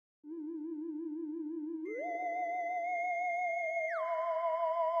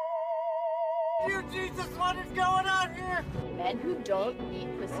Dear Jesus, what is going on here? Men who don't eat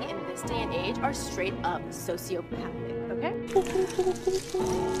pussy in this day and age are straight up sociopathic, okay?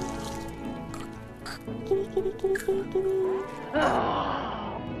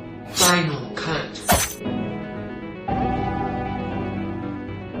 Final cut.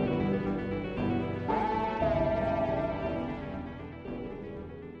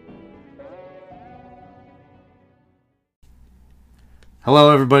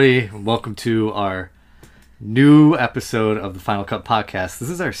 Hello, everybody, and welcome to our new episode of the Final Cut podcast. This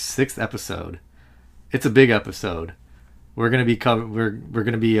is our 6th episode. It's a big episode. We're gonna be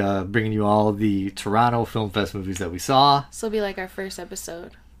bringing you all the Toronto Film Fest movies that we saw. This will be like our first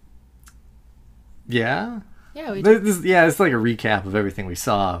episode. Yeah. Yeah, we did. It's like a recap of everything we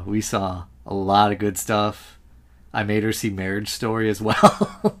saw. We saw a lot of good stuff. I made her see Marriage Story as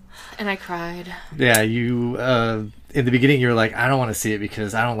well. And I cried. Yeah, you, in the beginning, you were like, I don't want to see it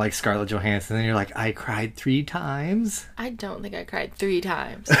because I don't like Scarlett Johansson. And then you're like, I cried 3 times. I don't think I cried 3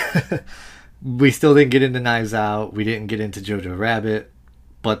 times. We still didn't get into Knives Out. We didn't get into Jojo Rabbit.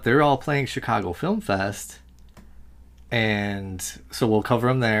 But they're all playing Chicago Film Fest. And so we'll cover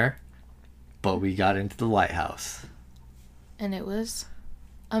them there. But we got into The Lighthouse. And it was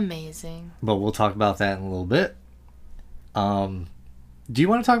amazing. But we'll talk about that in a little bit. Do you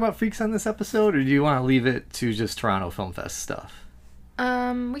want to talk about Freaks on this episode, or do you want to leave it to just Toronto Film Fest stuff?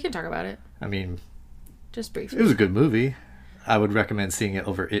 We can talk about it. I mean, just briefly. It was a good movie. I would recommend seeing it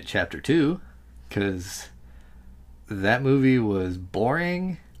over It Chapter 2, because that movie was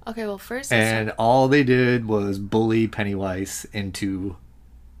boring. Okay, well, first... And all they did was bully Pennywise into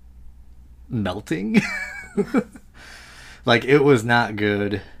melting. Like, it was not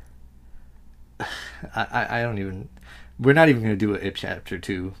good. I don't even... We're not even going to do an It Chapter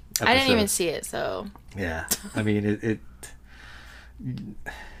 2 episode. I didn't even see it, so... Yeah. I mean, it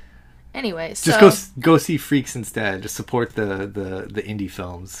Anyway, just go see Freaks instead. Just support the indie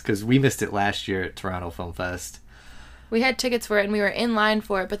films, because we missed it last year at Toronto Film Fest. We had tickets for it, and we were in line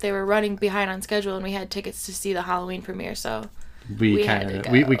for it, but they were running behind on schedule, and we had tickets to see the Halloween premiere, so we kind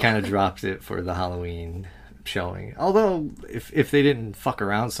of dropped it for the Halloween showing. Although, if they didn't fuck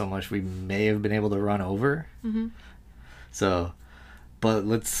around so much, we may have been able to run over. Mm-hmm. So, but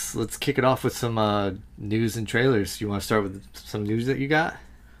let's kick it off with some news and trailers. You want to start with some news that you got?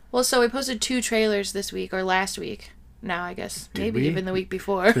 Well, so we posted 2 trailers this week, or last week. Now, I guess. Maybe even the week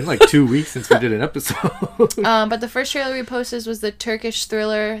before. It's been like 2 weeks since we did an episode. But the first trailer we posted was the Turkish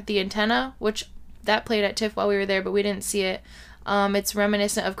thriller The Antenna, which that played at TIFF while we were there, but we didn't see it. It's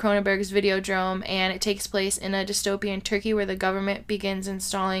reminiscent of Cronenberg's Videodrome, and it takes place in a dystopian Turkey where the government begins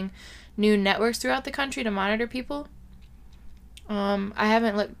installing new networks throughout the country to monitor people. I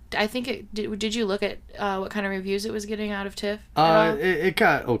haven't looked. I think did you look at what kind of reviews it was getting out of TIFF? It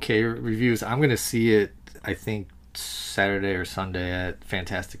got okay reviews. I'm gonna see it, I think, Saturday or Sunday at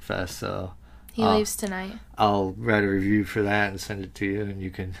Fantastic Fest. So he leaves tonight. I'll write a review for that and send it to you, and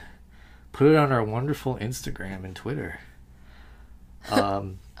you can put it on our wonderful Instagram and Twitter.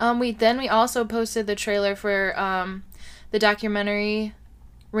 We also posted the trailer for the documentary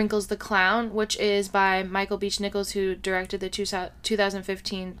Wrinkles the Clown, which is by Michael Beach Nichols, who directed the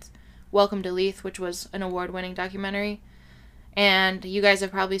 2015 Welcome to Leith, which was an award-winning documentary. And you guys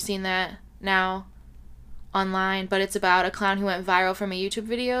have probably seen that now online, but it's about a clown who went viral from a YouTube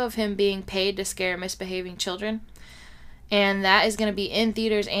video of him being paid to scare misbehaving children. And that is going to be in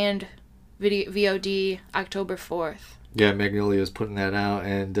theaters and VOD October 4th. Yeah, Magnolia's putting that out,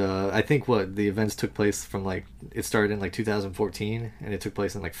 and I think the events took place from it started in 2014, and it took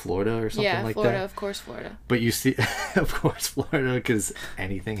place in Florida or something like Florida, that. of course, Florida. But you see, of course, Florida, because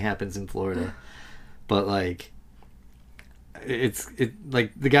anything happens in Florida. But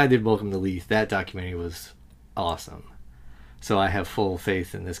the guy did Welcome to Leith. That documentary was awesome. So I have full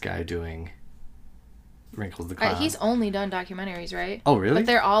faith in this guy doing Wrinkles the Clown. He's only done documentaries, right? Oh, really? But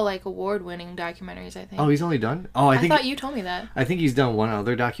they're all award-winning documentaries, I think. Oh, he's only done? Oh, I thought you told me that. I think he's done one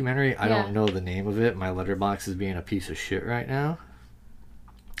other documentary. I don't know the name of it. My letterbox is being a piece of shit right now.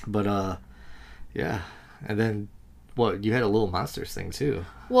 But yeah. And then you had a Little Monsters thing too.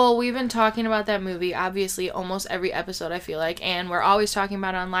 Well, we've been talking about that movie obviously almost every episode, I feel like, and we're always talking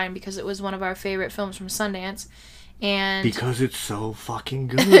about it online because it was one of our favorite films from Sundance. And because it's so fucking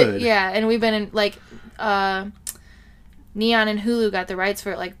good. Yeah, and we've been in Neon and Hulu got the rights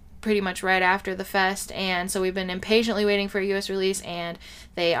for it pretty much right after the fest, and so we've been impatiently waiting for a US release, and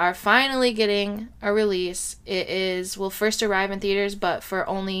they are finally getting a release. Will first arrive in theaters, but for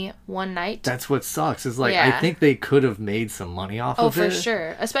only one night. That's what sucks. Is like, Yeah. I think they could have made some money off of it. Oh, for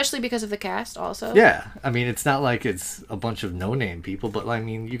sure. Especially because of the cast also. Yeah. I mean, it's not like it's a bunch of no-name people, but I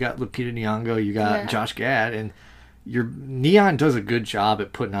mean, you got Lupita Nyong'o, you got Josh Gad, and Neon does a good job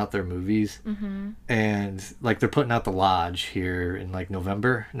at putting out their movies. Mm-hmm. And like, they're putting out The Lodge here in like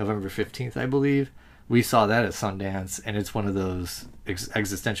November 15th, I believe. We saw that at Sundance, and it's one of those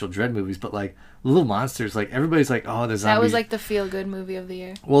existential dread movies. But like Little Monsters, like everybody's like, oh, the zombie. That was like the feel-good movie of the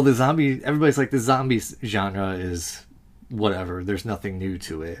year. Well, everybody's like, the zombie genre is whatever. There's nothing new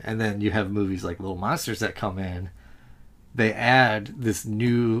to it. And then you have movies like Little Monsters that come in. They add this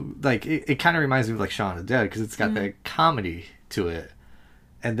new, like, it kind of reminds me of like Shaun of the Dead, because it's got that comedy to it.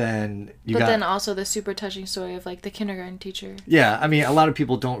 And then then also the super touching story of like the kindergarten teacher. Yeah, I mean, a lot of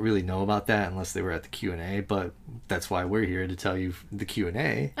people don't really know about that unless they were at the Q&A, but that's why we're here to tell you the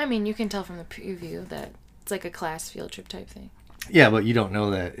Q&A. I mean, you can tell from the preview that it's like a class field trip type thing. Yeah, but you don't know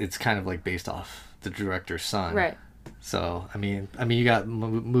that it's kind of like based off the director's son. Right. So, I mean, you got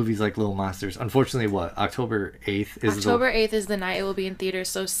movies like Little Monsters. Unfortunately, October 8th is October 8th is the night it will be in theaters,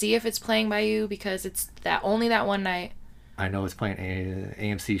 so see if it's playing by you, because it's only that one night. I know it's playing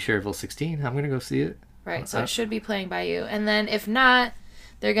AMC Cherville 16. I'm going to go see it. Right, so it should be playing by you. And then if not,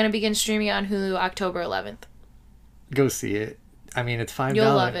 they're going to begin streaming on Hulu October 11th. Go see it. I mean, it's $5.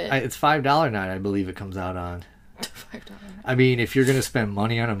 You'll love it. It's $5 night, I believe it comes out on. $5. I mean, if you're going to spend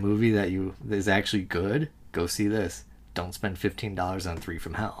money on a movie that is actually good, go see this. Don't spend $15 on 3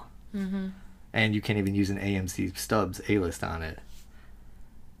 from Hell. Mm-hmm. And you can't even use an AMC Stubbs A-list on it.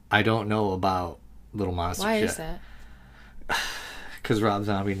 I don't know about Little Monsters Why yet. is that? Because Rob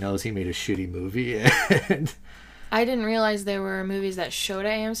Zombie knows he made a shitty movie. And I didn't realize there were movies that showed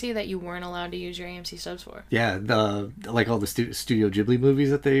at AMC that you weren't allowed to use your AMC Stubbs for. yeah, like all the Studio Ghibli movies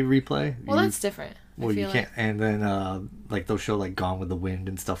that they replay. Well, that's different. Well, you can't. And then, like, they'll show, like, Gone with the Wind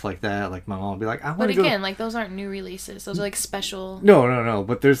and stuff like that. Like, my mom will be like, I want But to go. again, like, those aren't new releases. Those are, like, special. No.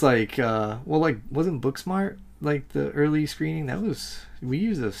 But there's, like, wasn't Booksmart, like, the early screening? We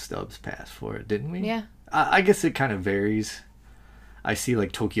used a Stubbs pass for it, didn't we? Yeah. I guess it kind of varies. I see,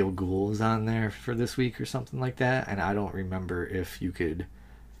 like, Tokyo Ghoul is on there for this week or something like that. And I don't remember if you could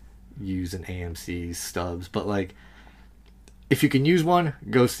use an AMC Stubbs. But, like, if you can use one,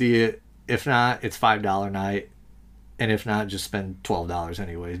 go see it. If not, it's $5 night. And if not, just spend $12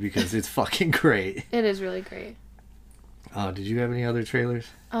 anyways, because it's fucking great. It is really great. Did you have any other trailers?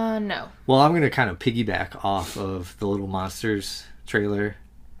 No. Well, I'm going to kind of piggyback off of the Little Monsters trailer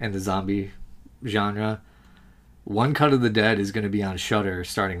and the zombie genre. One Cut of the Dead is going to be on Shudder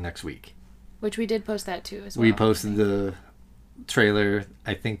starting next week. Which we did post that too as well. We posted the trailer.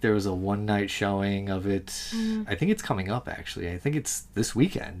 I think there was a one-night showing of it. Mm-hmm. I think it's coming up, actually. I think it's this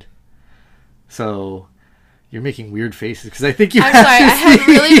weekend. So you're making weird faces because I think you. I'm sorry, I have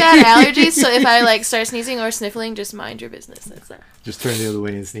really bad allergies, so if I like start sneezing or sniffling, just mind your business. That's that. Just turn the other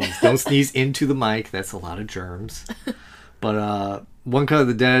way and sneeze. Don't sneeze into the mic. That's a lot of germs. But One Cut of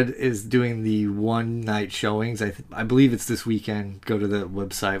the Dead is doing the one-night showings. I believe it's this weekend. Go to the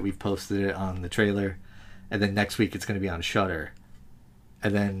website. We've posted it on the trailer. And then next week it's going to be on Shudder.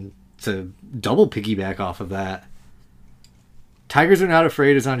 And then to double piggyback off of that, Tigers Are Not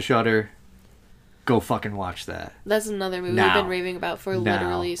Afraid is on Shudder. Go fucking watch that. That's another movie we've been raving about for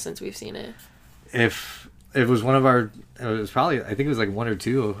literally since we've seen it. If it was one of our, it was probably, I think it was like one or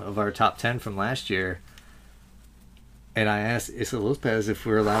two of our top 10 from last year. And I asked Issa Lopez if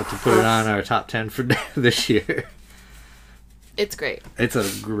we're allowed to put it on our top 10 for this year. It's great. It's a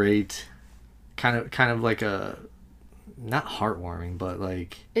great, kind of like a, not heartwarming, but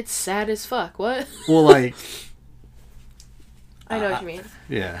like. It's sad as fuck. What? Well, like. I know what you mean.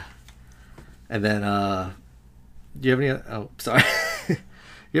 Yeah. And then, do you have any? Oh, sorry.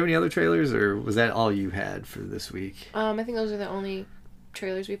 You have any other trailers, or was that all you had for this week? I think those are the only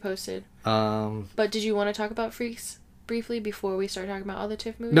trailers we posted. But did you want to talk about Freaks briefly before we start talking about all the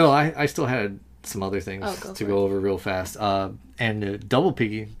TIFF movies? No, I still had some other things to go over real fast. And triple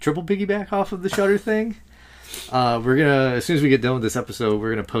piggyback off of the Shudder thing. We're gonna, as soon as we get done with this episode, we're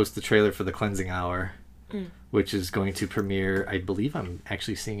gonna post the trailer for The Cleansing Hour, which is going to premiere. I believe I'm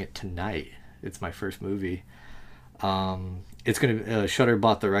actually seeing it tonight. It's my first movie. It's gonna Shudder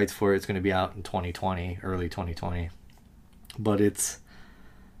bought the rights for it. It's gonna be out in 2020, early 2020. But it's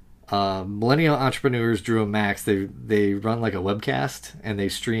millennial entrepreneurs Drew and Max. They run like a webcast and they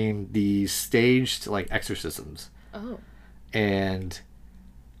stream these staged like exorcisms. Oh. And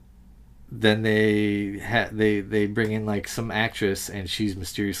then they bring in like some actress, and she's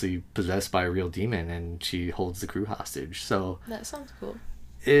mysteriously possessed by a real demon, and she holds the crew hostage. So That sounds cool.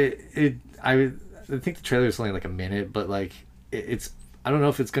 I think the trailer is only like a minute, but like it's I don't know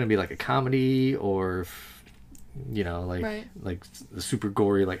if it's gonna be like a comedy or if, you know, like Right. like the super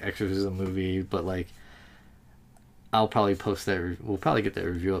gory like exorcism movie, but like I'll probably post that. We'll probably get that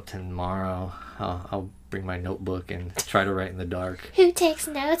review up tomorrow. I'll bring my notebook and try to write in the dark. Who takes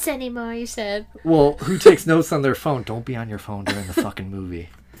notes anymore, you said? Well, who takes notes on their phone? Don't be on your phone during the fucking movie.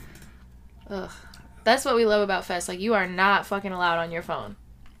 Ugh. That's what we love about Fest. Like, you are not fucking allowed on your phone.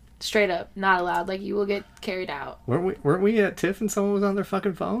 Straight up, not allowed. Like, you will get carried out. Weren't we at TIFF and someone was on their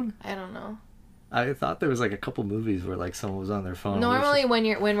fucking phone? I don't know. I thought there was like a couple movies where like someone was on their phone. Normally,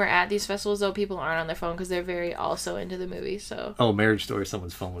 when we're at these festivals, though, people aren't on their phone because they're very also into the movie. So. Oh, Marriage Story.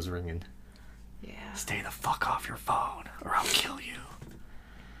 Someone's phone was ringing. Yeah. Stay the fuck off your phone, or I'll kill you.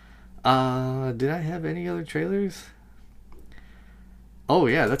 Did I have any other trailers? Oh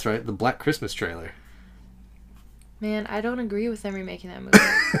yeah, that's right. The Black Christmas trailer. Man, I don't agree with them remaking that movie.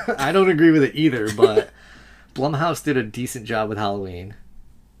 I don't agree with it either, but Blumhouse did a decent job with Halloween.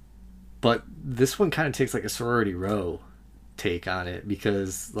 But this one kind of takes like a Sorority Row take on it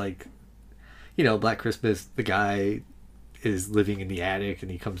because, like, you know, Black Christmas, the guy is living in the attic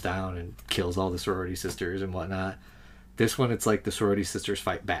and he comes down and kills all the sorority sisters and whatnot. This one, it's like the sorority sisters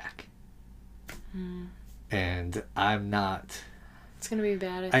fight back. And I'm not... It's going to be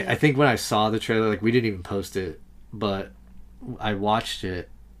bad, I think when I saw the trailer, like, we didn't even post it, but I watched it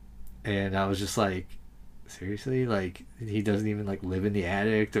and I was just like, seriously? Like, he doesn't even like live in the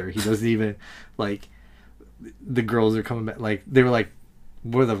attic, or he doesn't even like, the girls are coming back, like they were like,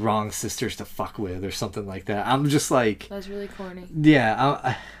 we're the wrong sisters to fuck with or something like that. I'm just like, that's really corny.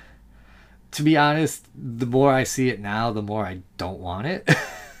 Yeah, to be honest, the more I see it now, the more I don't want it.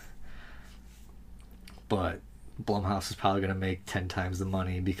 But Blumhouse is probably going to make 10 times the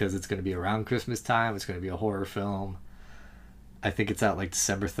money because it's going to be around Christmas time. It's going to be a horror film. I think it's out like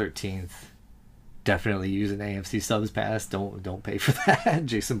December 13th. Definitely use an AMC Subs Pass. Don't pay for that.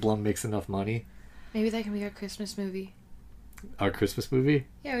 Jason Blum makes enough money. Maybe that can be our Christmas movie. Our Christmas movie?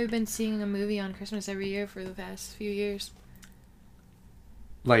 Yeah, we've been seeing a movie on Christmas every year for the past few years.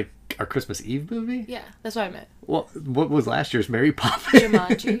 Like our Christmas Eve movie? Yeah, that's what I meant. Well, what was last year's? Mary Poppins?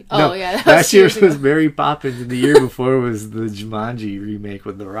 Jumanji. Oh, No, yeah. That last year's years was ago. Mary Poppins, and the year before was the Jumanji remake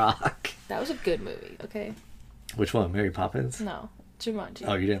with The Rock. That was a good movie, okay? Which one? Mary Poppins? No, Jumanji.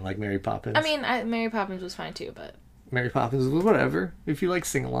 Oh, you didn't like Mary Poppins? I mean, Mary Poppins was fine too, but... Mary Poppins was whatever, if you like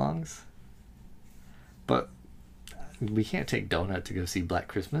sing-alongs. But we can't take Donut to go see Black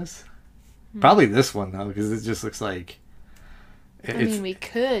Christmas. Probably this one, though, because it just looks like... I mean, we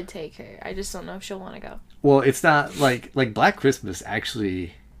could take her. I just don't know if she'll want to go. Well, it's not like Black Christmas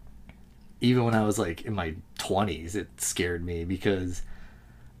actually, even when I was like in my 20s, it scared me because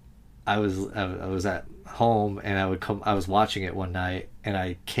I was at home and I was watching it one night and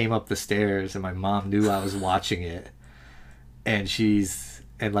I came up the stairs and my mom knew I was watching it, and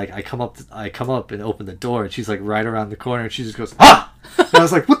I come up and open the door and she's like right around the corner and she just goes, "Ah!" And I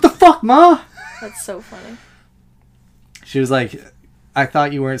was like, "What the fuck, Ma?" That's so funny. She was like, "I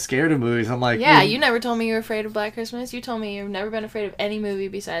thought you weren't scared of movies." I'm like, Yeah, "Well, you never told me you were afraid of Black Christmas. You told me you've never been afraid of any movie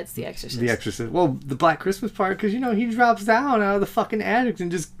besides The Exorcist. The Exorcist." Well, the Black Christmas part, because, you know, he drops down out of the fucking attic and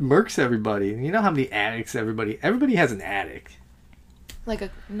just murks everybody. And you know how many attics everybody has an attic. Like a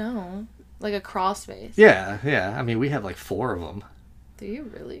crawl space. Yeah. I mean, we have like 4 of them. Do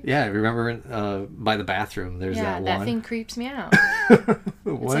you really? Yeah, remember by the bathroom, there's that one. Yeah, that thing creeps me out. It's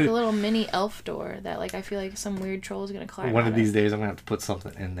What? like a little mini elf door that, like, I feel like some weird troll is gonna climb One out of these days, I'm gonna have to put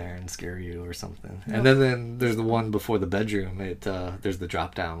something in there and scare you or something. No. And then there's the one before the bedroom. There's the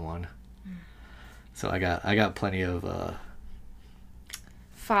drop down one. So I got plenty of.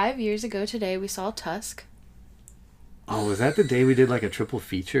 5 years ago today, we saw Tusk. Oh, was that the day we did like a triple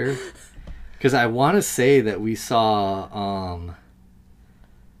feature? Because I want to say that we saw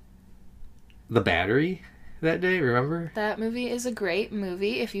The Battery that day. Remember? That movie is a great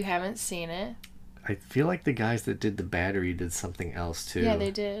movie if you haven't seen it. I feel like the guys that did The Battery did something else too. Yeah,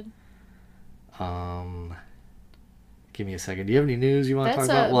 they did. Give me a second. Do you have any news you want to talk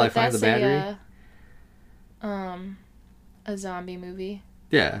about while I find The Battery? A zombie movie.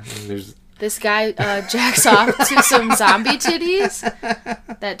 Yeah, and there's. This guy jacks off to some zombie titties.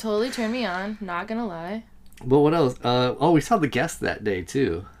 That totally turned me on. Not gonna lie. But what else? We saw The Guest that day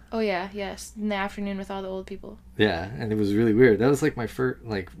too. Oh yeah, yes. In the afternoon with all the old people. Yeah, and it was really weird. That was like my first,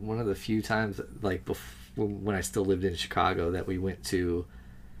 like one of the few times, like when I still lived in Chicago, that we went to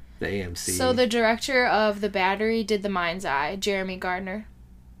the AMC. So the director of The Battery did The Mind's Eye, Jeremy Gardner.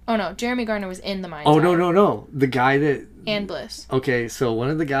 Oh no, Jeremy Garner was in The Mind's Oh, Eye. no. The guy that... And Bliss. Okay, so one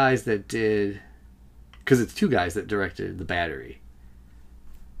of the guys that did... Because it's two guys that directed The Battery.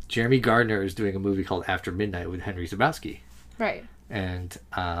 Jeremy Gardner is doing a movie called After Midnight with Henry Zabowski. Right. And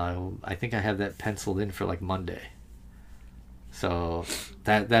I think I have that penciled in for like Monday. So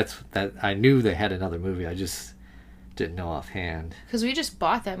that's I knew they had another movie. I just didn't know offhand. Because we just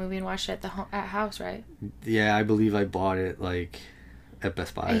bought that movie and watched it at house, right? Yeah, I believe I bought it like at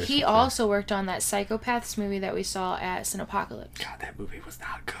Best Buy. And he also worked on that Psychopaths movie that we saw at Cinepocalypse. God, that movie was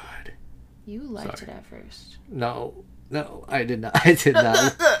not good. You liked Sorry. it at first. No, I did not. I did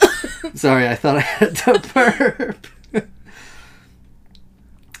not. Sorry, I thought I had to burp.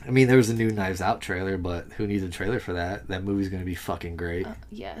 I mean, there was a new Knives Out trailer, but who needs a trailer for that? That movie's going to be fucking great.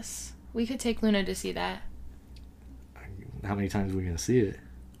 Yes. We could take Luna to see that. How many times are we going to see it?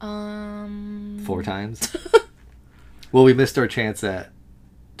 4 times? Well, we missed our chance at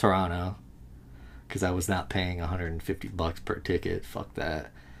Toronto because I was not paying $150 per ticket. Fuck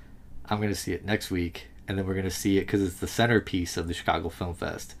that. I'm going to see it next week, and then we're going to see it because it's the centerpiece of the Chicago Film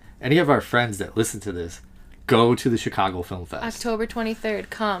Fest. Any of our friends that listen to this, go to the Chicago Film Fest. October 23rd.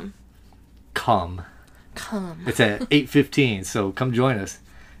 Come. It's at 8:15, so come join us.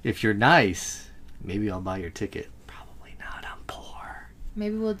 If you're nice, maybe I'll buy your ticket. Probably not. I'm poor.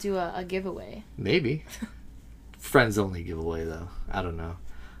 Maybe we'll do a giveaway. Maybe. Friends only giveaway, though. I don't know.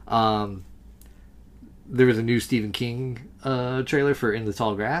 There was a new Stephen King trailer for In the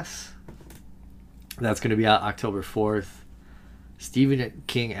Tall Grass. That's going to be out October 4th. Stephen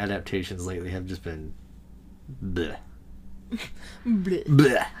King adaptations lately have just been bleh. Blech.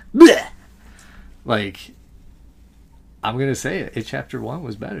 Bleh. Bleh. Like, I'm going to say it. It Chapter 1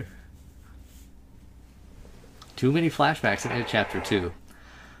 was better. Too many flashbacks in It Chapter 2.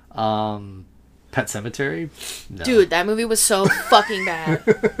 Pet Sematary? No. Dude, that movie was so fucking bad.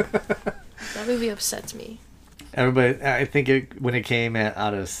 That movie upsets me. Everybody, I think when it came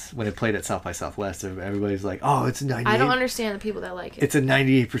when it played at South by Southwest, everybody's like, "Oh, it's a 98." I don't understand the people that like it. It's a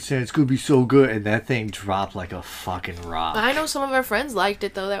 98%. It's gonna be so good, and that thing dropped like a fucking rock. I know some of our friends liked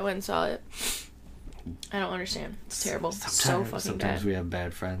it though that went and saw it. I don't understand. It's terrible. So fucking Sometimes bad. we have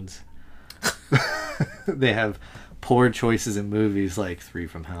bad friends. They have poor choices in movies, like 3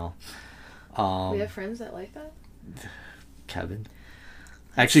 from Hell. We have friends that like that? Kevin.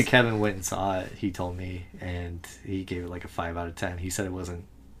 Actually, Kevin went and saw it. He told me, and he gave it like a 5 out of 10. He said it wasn't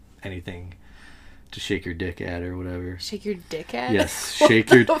anything to shake your dick at or whatever. Shake your dick at? Yes, What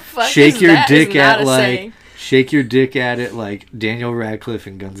shake your the fuck shake is your that? dick Is not at a like saying. shake your dick at it like Daniel Radcliffe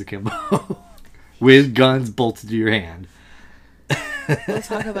in Guns Akimbo, with guns bolted to your hand. We'll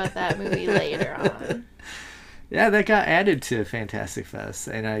talk about that movie later on. Yeah, that got added to Fantastic Fest,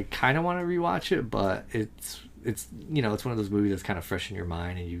 and I kind of want to rewatch it, but it's it's one of those movies that's kind of fresh in your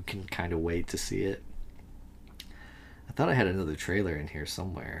mind, and you can kind of wait to see it. I thought I had another trailer in here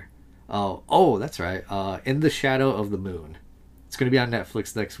somewhere. Oh, that's right. In the Shadow of the Moon. It's going to be on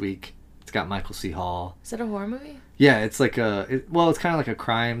Netflix next week. It's got Michael C. Hall. Is it a horror movie? Yeah, it's like it's kind of like a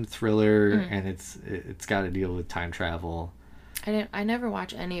crime thriller, and it's got to deal with time travel. I never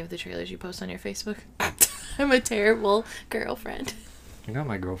watch any of the trailers you post on your Facebook. I'm a terrible girlfriend. You're not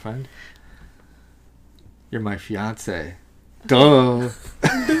my girlfriend. You're my fiance. Duh.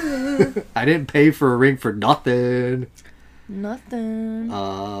 I didn't pay for a ring for nothing. Nothing.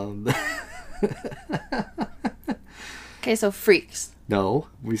 Okay, so Freaks. No,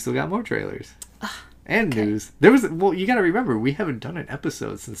 we still got more trailers. And news. You gotta remember, we haven't done an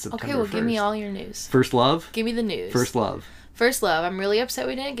episode since September 1st. Okay, well, give me all your news. First Love? Give me the news. First Love. First Love. I'm really upset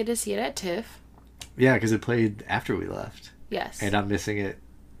we didn't get to see it at TIFF. Yeah, because it played after we left. Yes. And I'm missing it.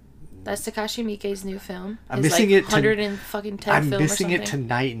 That's Takashi Miike's new film. I'm His, missing like, it. 110 film I'm missing or it something.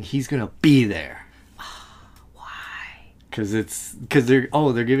 tonight, and he's gonna be there. Why? Because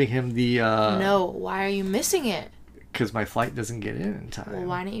they're giving him the. No, why are you missing it? Because my flight doesn't get in time. Well,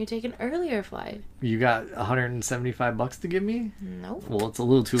 why didn't you take an earlier flight? You got $175 to give me? Nope. Well, it's a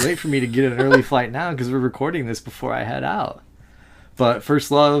little too late for me to get an early flight now because we're recording this before I head out. But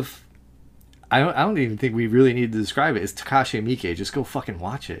First Love, I don't even think we really need to describe it. It's Takashi Miike. Just go fucking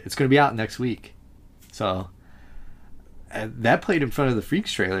watch it. It's going to be out next week. So that played in front of the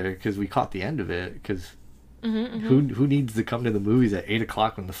Freaks trailer because we caught the end of it. Because who needs to come to the movies at 8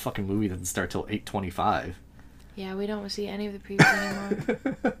 o'clock when the fucking movie doesn't start till 8:25? Yeah, we don't see any of the previews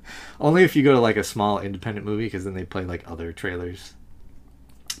anymore. Only if you go to like a small independent movie, because then they play like other trailers.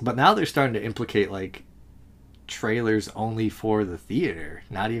 But now they're starting to implicate like trailers only for the theater,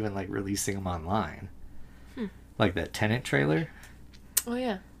 not even like releasing them online. Like that Tenet trailer. Oh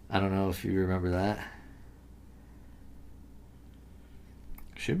yeah. I don't know if you remember that.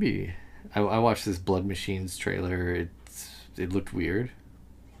 Should be. I watched this Blood Machines trailer. It looked weird.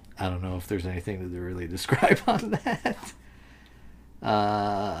 I don't know if there's anything to really describe on that.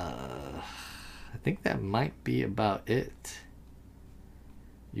 I think that might be about it.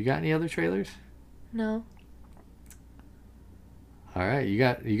 You got any other trailers? No. All right, you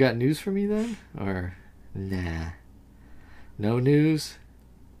got news for me then, or nah? No news.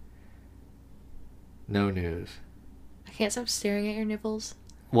 No news. I can't stop staring at your nipples.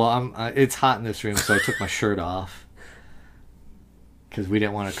 Well, it's hot in this room, so I took my shirt off because we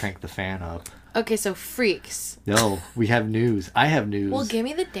didn't want to crank the fan up. Okay, so freaks. No, we have news. I have news. Well, give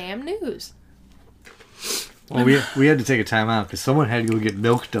me the damn news. Well, we had to take a time out because someone had to go get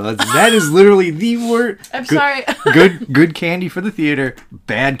Milk Duds, and that is literally the word. I'm sorry. good candy for the theater,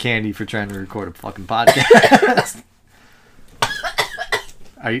 bad candy for trying to record a fucking podcast.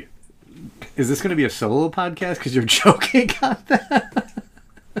 Is this going to be a solo podcast because you're joking on that?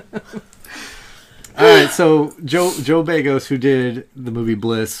 All right, so Joe Bagos, who did the movie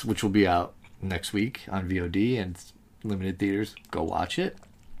Bliss, which will be out next week on VOD and limited theaters, go watch it.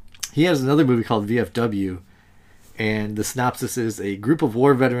 He has another movie called VFW, and the synopsis is: a group of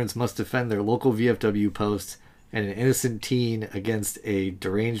war veterans must defend their local VFW post and an innocent teen against a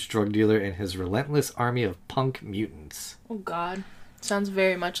deranged drug dealer and his relentless army of punk mutants. Oh, God. Sounds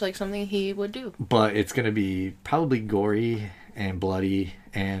very much like something he would do. But it's going to be probably gory and bloody,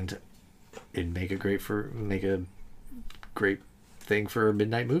 and it'd make a great thing for a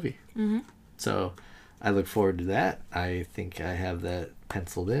midnight movie. Mm-hmm. So I look forward to that. I think I have that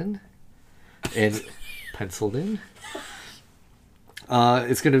penciled in. It's going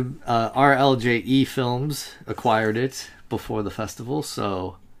to RLJE Films acquired it before the festival,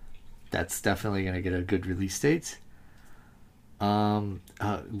 so that's definitely going to get a good release date. We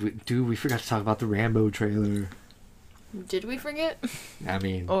forgot to talk about the Rambo trailer. Did we forget? I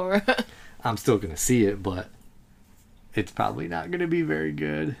mean, Or I'm still gonna see it, but it's probably not gonna be very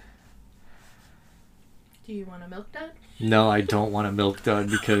good. do you want a milk dud? No, I don't want a Milk Dud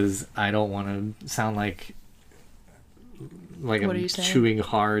because I don't want to sound like What are I'm you saying? chewing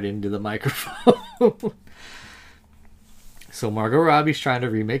hard into the microphone. So Margot Robbie's trying to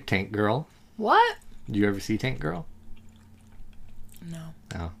remake Tank Girl. What? Did you ever see Tank Girl? No.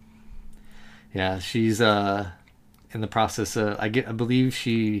 No. Yeah, she's in the process of, I believe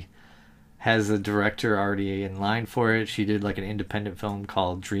she has a director already in line for it. She did like an independent film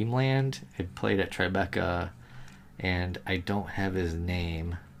called Dreamland. It played at Tribeca, and I don't have his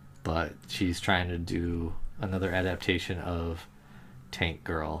name, but she's trying to do another adaptation of Tank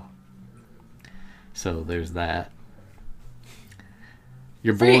Girl. So there's that.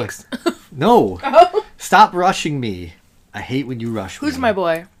 Your boy. Freaks. No. Oh. Stop rushing me. I hate when you rush me. Who's my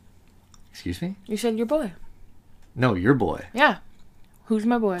boy? Excuse me? You said your boy. No, your boy. Yeah. Who's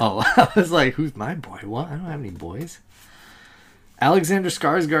my boy? Oh, I was like, who's my boy? What? I don't have any boys. Alexander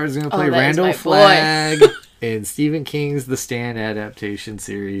Skarsgård is going to play that is Randall my Flagg in Stephen King's The Stand adaptation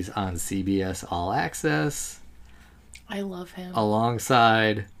series on CBS All Access, I love him.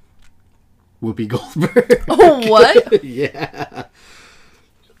 alongside Whoopi Goldberg. Oh, what? Yeah.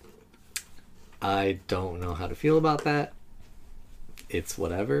 I don't know how to feel about that. It's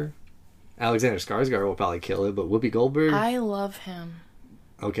whatever. Alexander Skarsgård will probably kill it, but Whoopi Goldberg? I love him.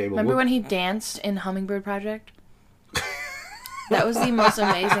 Okay, but Remember when he danced in Hummingbird Project? That was the most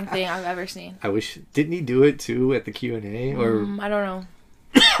amazing thing I've ever seen. I wish... Didn't he do it, too, at the Q&A? Or, I don't know.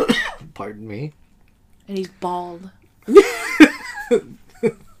 pardon me? And he's bald.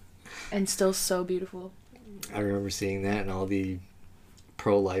 And still so beautiful. I remember seeing that, and all the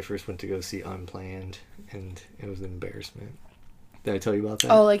pro-lifers went to go see Unplanned, and it was an embarrassment. Did I tell you about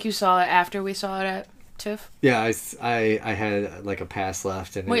that? Oh, like you saw it after we saw it at TIFF? Yeah, I had like a pass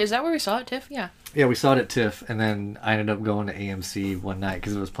left. And Wait, is that where we saw it, TIFF? Yeah. Yeah, we saw it at TIFF, and then I ended up going to AMC one night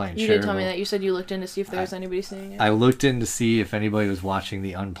because it was playing You Chernobyl. did tell me that. You said you looked in to see if there was anybody seeing it. I looked in to see if anybody was watching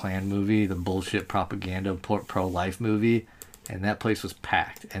the Unplanned movie, the bullshit propaganda pro-life movie, and that place was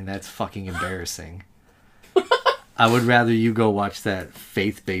packed, and that's fucking embarrassing. I would rather you go watch that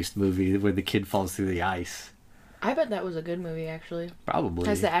faith-based movie where the kid falls through the ice. I bet that was a good movie, actually. Probably.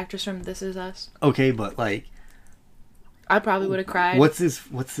 Has the actress from This Is Us. Okay, but like... I probably would have cried. What's his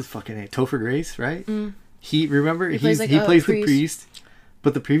fucking name? Topher Grace, right? Mm. He plays, like, he a plays the priest. priest,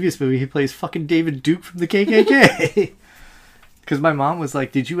 but the previous movie he plays fucking David Duke from the KKK. Because my mom was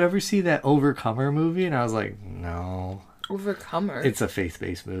like, "Did you ever see that Overcomer movie?" And I was like, "No." Overcomer? It's a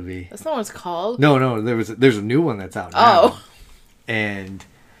faith-based movie. That's not what it's called. No, there's a new one that's out now. Oh. And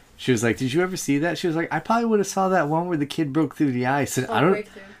she was like, "Did you ever see that?" She was like, "I probably would have saw that one where the kid broke through the ice."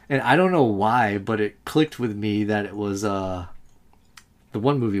 And I don't know why, but it clicked with me that it was the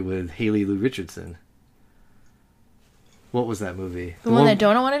one movie with Haley Lou Richardson. What was that movie? The one that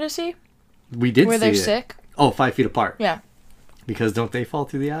Donut wanted to see? We did Where see they're it. sick? Oh, 5 Feet Apart. Yeah. Because don't they fall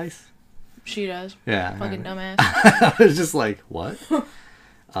through the ice? She does. Yeah. Fucking dumbass. I was just like, what?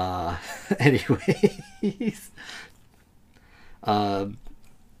 Anyways. Karen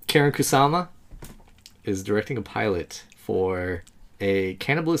Kusama is directing a pilot for a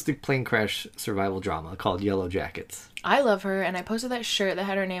cannibalistic plane crash survival drama called Yellow Jackets. I love her, and I posted that shirt that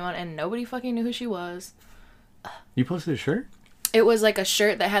had her name on, and nobody fucking knew who she was. You posted a shirt? It was like a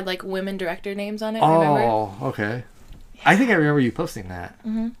shirt that had like women director names on it, remember? Oh, okay. Yeah. I think I remember you posting that.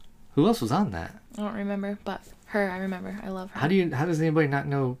 Mm-hmm. Who else was on that? I don't remember, but her, I remember. I love her. How does anybody not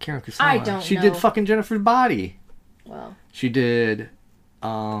know Karen Kusama? I don't She know. did fucking Jennifer's Body. Well. She did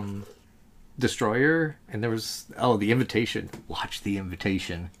Destroyer, and there was The Invitation. Watch The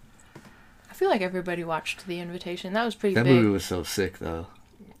Invitation. I feel like everybody watched The Invitation. That was pretty That big. movie was so sick though.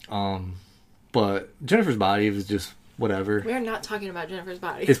 But Jennifer's Body was just whatever. We're not talking about Jennifer's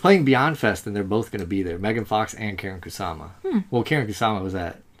Body. It's playing Beyond Fest, and they're both going to be there. Megan Fox and Karen Kusama. Well, Karen Kusama was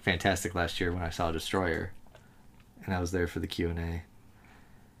at Fantastic last year when I saw Destroyer, and I was there for the Q&A.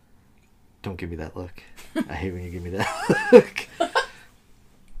 Don't give me that look. I hate when you give me that look.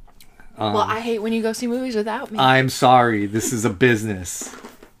 Well, I hate when you go see movies without me. I'm sorry. This is a business.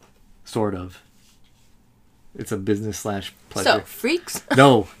 Sort of. It's a business / pleasure. So, freaks?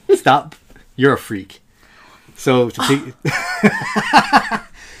 No, stop. You're a freak. So to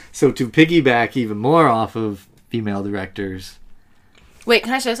piggyback even more off of female directors. Wait,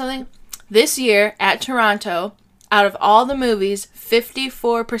 can I say something? This year at Toronto, out of all the movies,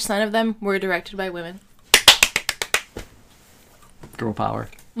 54% of them were directed by women. Girl power.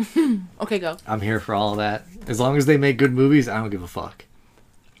 Okay, go. I'm here for all of that. As long as they make good movies, I don't give a fuck.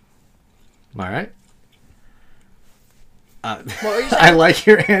 Am I right? What were you saying? I like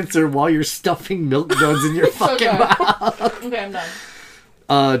your answer while you're stuffing milk duds in your fucking mouth. Okay, I'm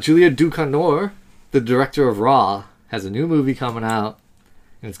done. Julia Ducournau, the director of Raw, has a new movie coming out,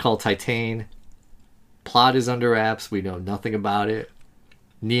 and it's called Titan. Plot is under wraps. We know nothing about it.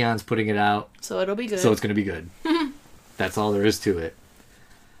 Neon's putting it out. So it'll be good. So it's going to be good. That's all there is to it.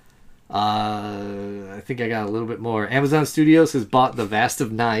 I think I got a little bit more. Amazon Studios has bought The Vast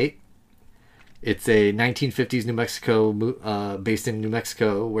of Night. It's a 1950s New Mexico, based in New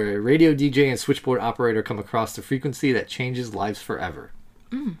Mexico, where a radio DJ and switchboard operator come across the frequency that changes lives forever.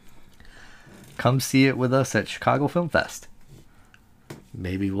 Come see it with us at Chicago Film Fest.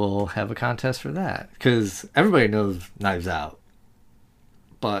 Maybe we'll have a contest for that, because everybody knows Knives Out.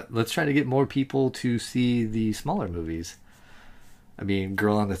 But let's try to get more people to see the smaller movies. I mean,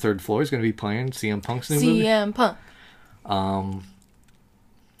 Girl on the Third Floor is going to be playing CM Punk's new movie. CM Punk.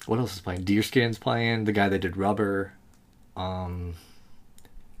 What else is playing? Deerskin's playing. The guy that did Rubber. I'm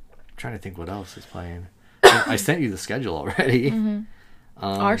trying to think what else is playing. I sent you the schedule already. Mm-hmm.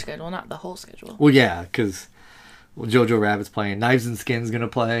 Our schedule, not the whole schedule. Well, yeah, because Jojo Rabbit's playing. Knives and Skin's going to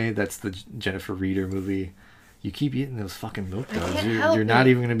play. That's the Jennifer Reeder movie. You keep eating those fucking milk duds. You're not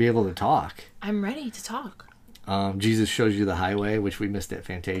even going to be able to talk. I'm ready to talk. Jesus Shows You the Highway, which we missed at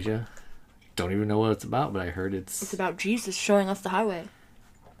Fantasia. Don't even know what it's about, but I heard It's about Jesus showing us the highway.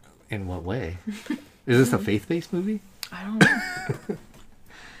 In what way? Is this a faith-based movie? I don't know.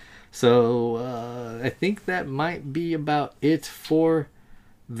 So, I think that might be about it for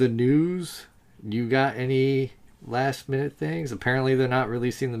the news. You got any last-minute things? Apparently, they're not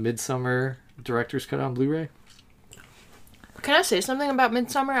releasing the Midsummer Director's Cut on Blu-ray. Can I say something about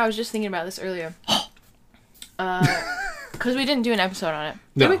Midsummer? I was just thinking about this earlier. Because we didn't do an episode on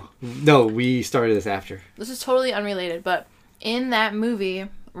it. No, we started this after. This is totally unrelated, but in that movie,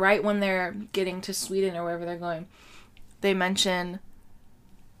 right when they're getting to Sweden or wherever they're going, they mention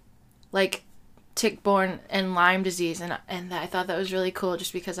like tick-borne and Lyme disease, and I thought that was really cool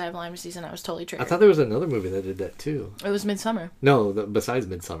just because I have Lyme disease and I was totally triggered. I thought there was another movie that did that too. It was Midsummer. No, besides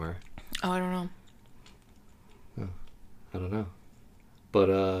Midsummer. Oh, I don't know. I don't know.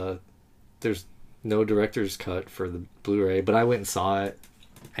 But there's no director's cut for the Blu-ray, but I went and saw it,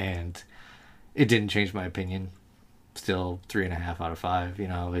 and it didn't change my opinion. Still 3.5 out of 5. You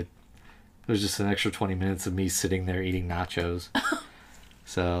know, it was just an extra 20 minutes of me sitting there eating nachos.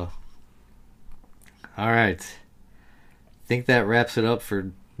 So, all right. I think that wraps it up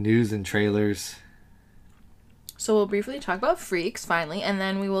for news and trailers. So we'll briefly talk about Freaks, finally, and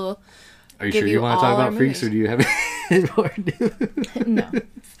then we will Are you sure you want to talk about Freaks, or do you have any more news? No.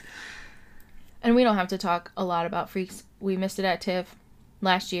 And we don't have to talk a lot about Freaks. We missed it at TIFF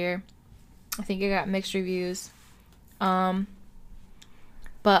last year. I think it got mixed reviews.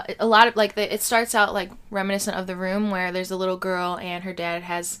 But a lot of, like, it starts out, like, reminiscent of The Room, where there's a little girl and her dad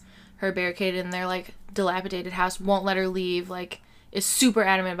has her barricaded in their, like, dilapidated house, won't let her leave, like, is super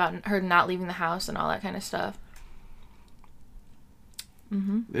adamant about her not leaving the house and all that kind of stuff.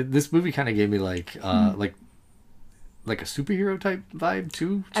 This movie kind of gave me, like a superhero type vibe,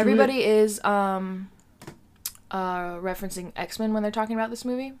 too. Everybody is referencing X-Men when they're talking about this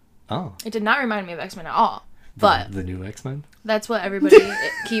movie. Oh. It did not remind me of X-Men at all. But the new X-Men? that's what everybody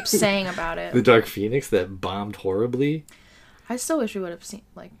keeps saying about it. The Dark Phoenix that bombed horribly. I still wish we would have seen,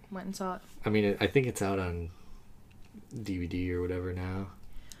 like, went and saw it. I mean, I think it's out on DVD or whatever now.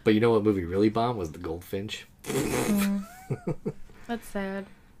 But you know what movie really bombed was The Goldfinch. That's sad.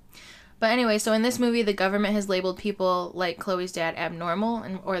 But anyway, so in this movie, the government has labeled people like Chloe's dad abnormal,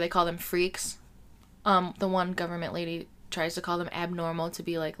 or they call them freaks. The one government lady tries to call them abnormal to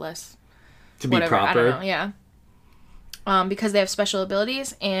be, like, less... To be proper. I don't know, yeah. Because they have special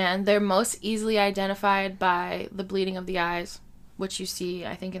abilities, and they're most easily identified by the bleeding of the eyes, which you see,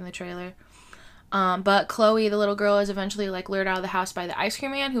 I think, in the trailer. But Chloe, the little girl, is eventually, like, lured out of the house by the ice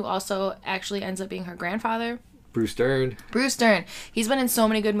cream man, who also actually ends up being her grandfather. Bruce Dern. He's been in so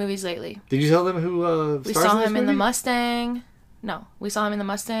many good movies lately. Did you tell them who we stars saw in this him in movie? The Mustang. No, we saw him in The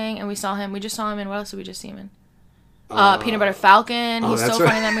Mustang, and we just saw him in, what else did we just see him in? Peanut Butter Falcon. He's so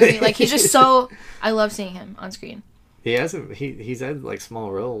funny in that movie. Like, he's just so... I love seeing him on screen. He's had, like,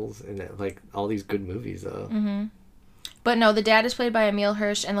 small roles in, like, all these good movies, though. Mm-hmm. But no, the dad is played by Emile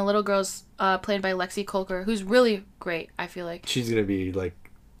Hirsch, and the little girl's played by Lexi Kolker, who's really great, I feel like. She's gonna be, like,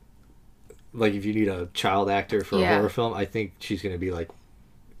 if you need a child actor for a horror film, I think she's gonna be, like,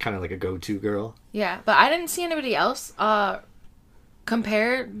 kind of like a go-to girl. Yeah, but I didn't see anybody else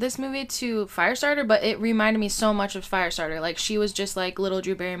compare this movie to Firestarter, but it reminded me so much of Firestarter. Like, she was just like little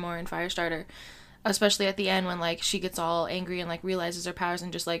Drew Barrymore in Firestarter, especially at the end when, like, she gets all angry and, like, realizes her powers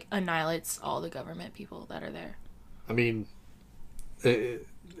and just, like, annihilates all the government people that are there. I mean,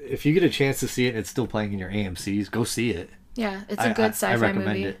 if you get a chance to see it and it's still playing in your AMCs, go see it. Yeah, it's a good sci-fi I recommend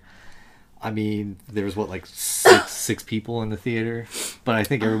movie. it. I mean, there was, like, six people in the theater, but I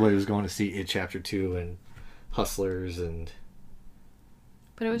think everybody was going to see It Chapter 2 and Hustlers and...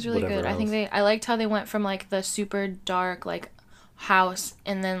 But it was really good. Else. I liked how they went from, like, the super dark, like, house,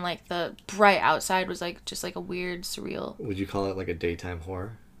 and then, like, the bright outside was, like, just, like, a weird, surreal... Would you call it, like, a daytime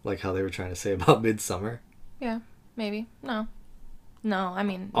horror? Like how they were trying to say about Midsummer? Yeah, maybe. No, I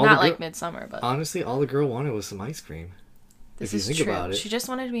mean, All not the like Midsummer, but... Honestly, all the girl wanted was some ice cream. This if you is think true. about it. She just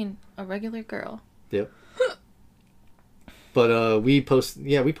wanted to be a regular girl. Yep. But we posted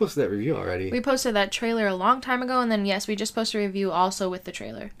that review already. We posted that trailer a long time ago, and then, yes, we just posted a review also with the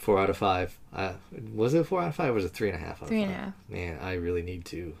trailer. 4 out of 5. Was it 4 out of 5 or was it 3.5 out of 5? 3.5. Man, I really need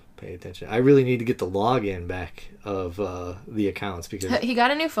to pay attention. I really need to get the login back of the accounts because... He got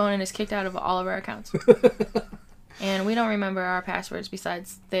a new phone and is kicked out of all of our accounts. And we don't remember our passwords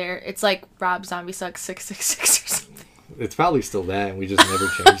besides it's like Rob Zombie Sucks 666 or something. It's probably still that, and we just never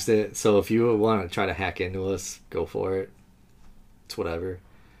changed it. So if you want to try to hack into us, go for it. It's whatever.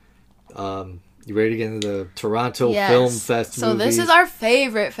 You ready to get into the Toronto Film Fest So movies? this is our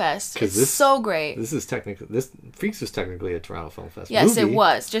favorite fest. It's so great. This Freaks was technically a Toronto Film Fest Yes, movie. it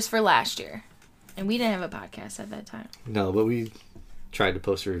was, just for last year. And we didn't have a podcast at that time. No, but we tried to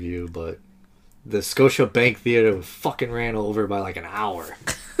post a review, but the Scotia Bank Theater fucking ran over by like an hour.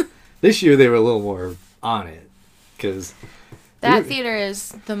 This year they were a little more on it. Because that theater is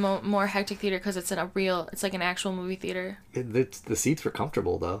the more hectic theater because it's it's like an actual movie theater. The seats were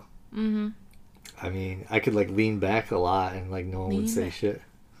comfortable though. Mm-hmm. I mean, I could like lean back a lot and like no one would say shit.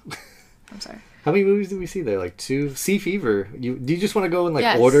 I'm sorry. How many movies did we see there? Like 2. Sea Fever. Do you just want to go in like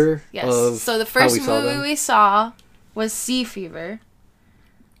yes. order? Yes. So the first movie we saw was Sea Fever.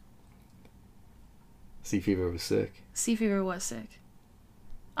 Sea Fever was sick. Sea Fever was sick.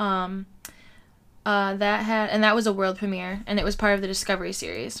 That was a world premiere, and it was part of the Discovery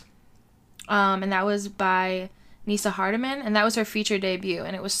series. And that was by Nisa Hardiman, and that was her feature debut,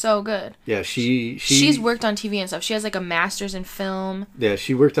 and it was so good. Yeah, she's worked on TV and stuff. She has like a master's in film. Yeah,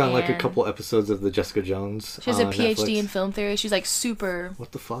 she worked on like a couple episodes of the Jessica Jones. She has a PhD Netflix. in film theory. She's like super.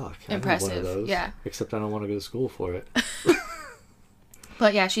 What the fuck? Impressive. I need one of those, yeah. Except I don't want to go to school for it.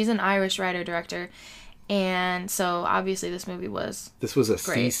 But yeah, she's an Irish writer director, and so obviously this movie was. This was a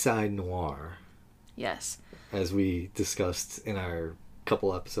great. seaside noir. Yes. As we discussed in our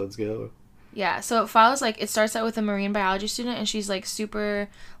couple episodes ago. Yeah, so it starts out with a marine biology student, and she's like super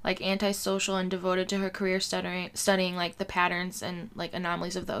like antisocial and devoted to her career studying like the patterns and like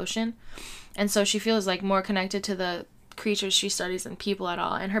anomalies of the ocean. And so she feels like more connected to the creatures she studies than people at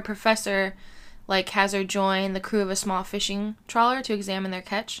all. And her professor like has her join the crew of a small fishing trawler to examine their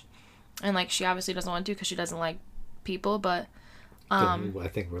catch, and like she obviously doesn't want to because she doesn't like people, but I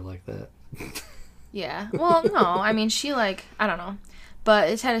think we're like that. yeah. Well, no, I mean she like I don't know, but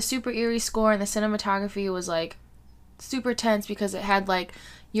it's had a super eerie score, and the cinematography was like super tense because it had like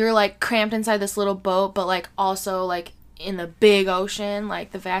you're like cramped inside this little boat, but like also like in the big ocean,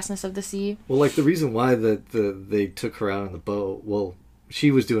 like the vastness of the sea. Well, like the reason why they took her out on the boat, well, she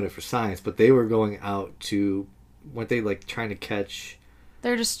was doing it for science, but they were going out to, weren't they like trying to catch?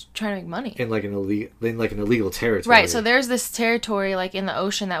 They're just trying to make money In like an illegal territory. Right, so there's this territory like in the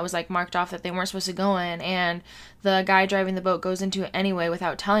ocean that was like marked off that they weren't supposed to go in, and the guy driving the boat goes into it anyway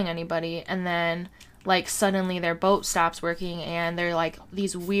without telling anybody, and then like suddenly their boat stops working and they're like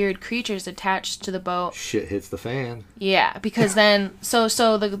these weird creatures attached to the boat. Shit hits the fan. Yeah, because then so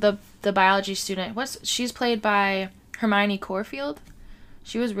the biology student, she's played by Hermione Corfield.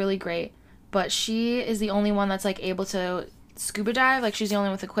 She was really great, but she is the only one that's like able to scuba dive. Like she's the only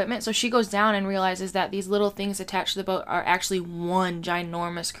one with equipment, so she goes down and realizes that these little things attached to the boat are actually one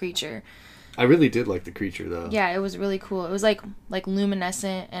ginormous creature. I really did like the creature though. Yeah, it was really cool. It was like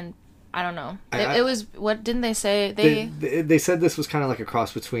luminescent, and I don't know. It was, what didn't they say? They said this was kind of like a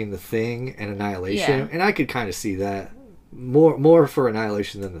cross between The Thing and Annihilation, Yeah. and I could kind of see that. More for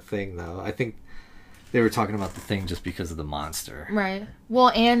Annihilation than The Thing, though. I think they were talking about The Thing just because of the monster. Right.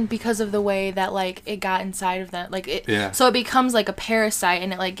 Well, and because of the way that like it got inside of them, like it. Yeah. So it becomes like a parasite,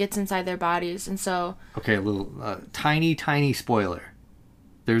 and it like gets inside their bodies, and so. Okay, a little tiny spoiler.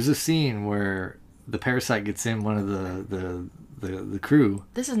 There's a scene where the parasite gets in one of the crew.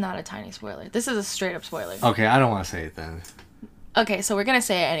 This is not a tiny spoiler. This is a straight up spoiler. Okay, I don't want to say it then. Okay, so we're gonna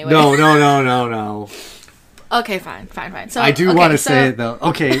say it anyway. No. Okay, fine. So I do okay, want to so- say it though.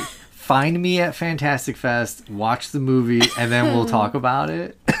 Okay, find me at Fantastic Fest, watch the movie, and then we'll talk about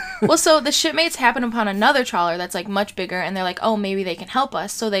it. Well, so the shipmates happen upon another trawler that's like much bigger, and they're like, oh, maybe they can help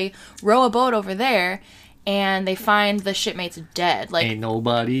us. So they row a boat over there, and they find the shipmates dead. Like, Ain't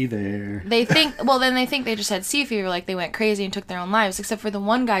nobody there. they think, well, then they think they just had sea fever, like they went crazy and took their own lives, except for the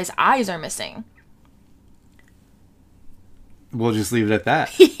one guy's eyes are missing. We'll just leave it at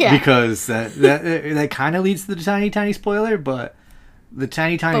that. Yeah. Because that kind of leads to the tiny spoiler, but the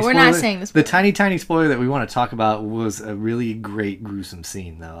tiny But spoiler. we're not saying the spoiler. The tiny spoiler that we want to talk about was a really great gruesome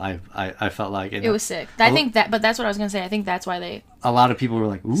scene, though. I felt like It was sick. I think that, but that's what I was gonna say. I think that's why they a lot of people were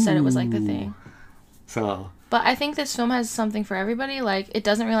like, ooh. said it was like the thing. So. But I think this film has something for everybody. Like, it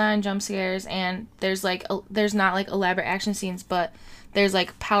doesn't rely on jump scares, and there's like there's not like elaborate action scenes, but there's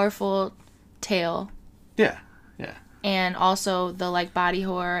like powerful tale. Yeah. And also the like body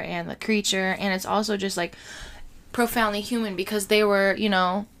horror and the creature, and it's also just like profoundly human because they were, you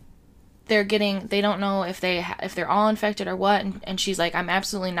know, they don't know if they're all infected or what, and she's like, I'm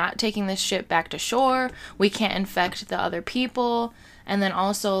absolutely not taking this ship back to shore. We can't infect the other people. And then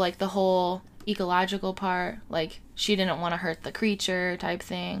also like the whole ecological part, like she didn't want to hurt the creature type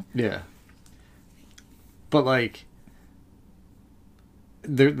thing. Yeah. But like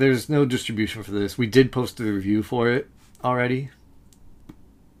there's no distribution for this. We did post a review for it already.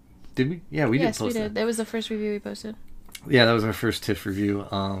 Did we? Yeah, we did post it. Yes, we did. That was the first review we posted. Yeah, that was our first TIFF review.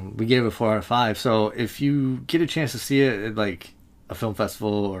 We gave it a 4 out of 5. So if you get a chance to see it at like a film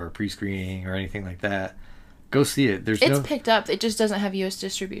festival or a pre-screening or anything like that, go see it. It's picked up. It just doesn't have U.S.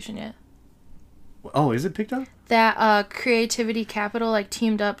 distribution yet. Oh, is it picked up? That Creativity Capital like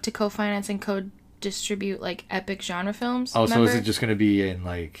teamed up to co-finance and co-distribute like epic genre films. Oh, remember? so is it just going to be in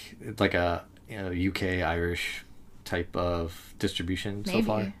like a UK Irish type of distribution Maybe. so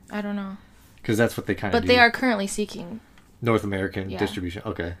far? I don't know. Because that's what they kind of do. But they are currently seeking. North American distribution.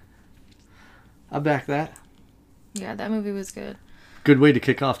 Okay. I'll back that. Yeah, that movie was good. Good way to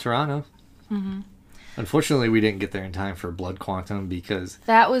kick off Toronto. Mm-hmm. Unfortunately, we didn't get there in time for Blood Quantum because...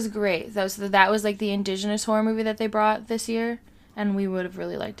 That was great. That was like the indigenous horror movie that they brought this year, and we would have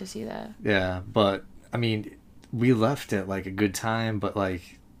really liked to see that. Yeah, but, I mean, we left at like a good time, but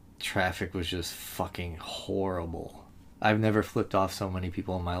like traffic was just fucking horrible. I've never flipped off so many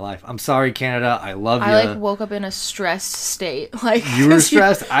people in my life. I'm sorry, Canada. I love you. I like woke up in a stressed state. Like you were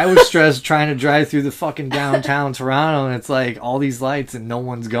stressed. I was stressed trying to drive through the fucking downtown Toronto, and it's like all these lights and no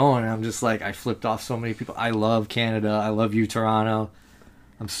one's going. And I'm just like, I flipped off so many people. I love Canada. I love you, Toronto.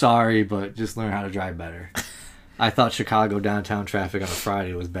 I'm sorry, but just learn how to drive better. I thought Chicago downtown traffic on a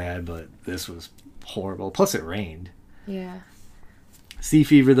Friday was bad, but this was horrible. Plus, it rained. Yeah. Sea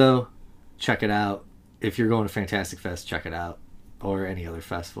Fever, though, check it out. If you're going to Fantastic Fest, check it out, or any other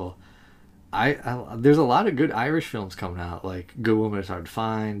festival. There's a lot of good Irish films coming out, like Good Woman Is Hard to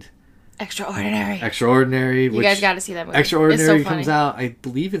Find. Extraordinary. You guys got to see that movie. Extraordinary It's so comes out, I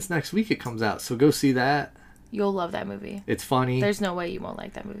believe it's next week it comes out, so go see that. You'll love that movie. It's funny. There's no way you won't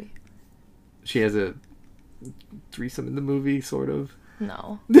like that movie. She has a threesome in the movie, sort of.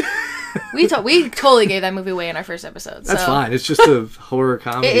 No. We totally gave that movie away in our first episode. That's so. fine. It's just a horror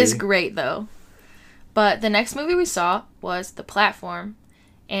comedy. It is great, though. But the next movie we saw was The Platform,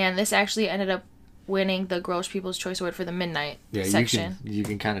 and this actually ended up winning the Gross People's Choice Award for the Midnight section. You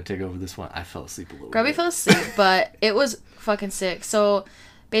can kind of take over this one. I fell asleep a little Grubby bit. fell asleep, but it was fucking sick. So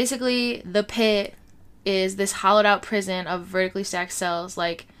basically, the pit is this hollowed out prison of vertically stacked cells,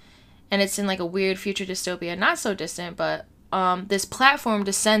 and it's in like a weird future dystopia, not so distant, but this platform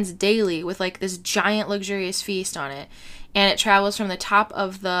descends daily with like this giant luxurious feast on it, and it travels from the top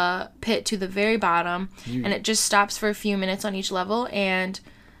of the pit to the very bottom, and it just stops for a few minutes on each level, and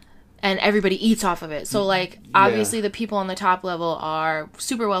everybody eats off of it. So, like, obviously the people on the top level are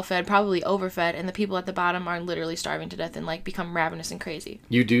super well fed, probably overfed, and the people at the bottom are literally starving to death and, like, become ravenous and crazy.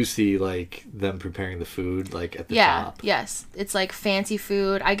 You do see, like, them preparing the food, like, at the top. Yes. It's, like, fancy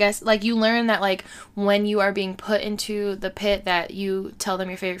food. I guess, like, you learn that, like, when you are being put into the pit that you tell them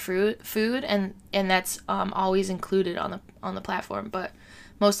your favorite food, and that's always included on the platform. But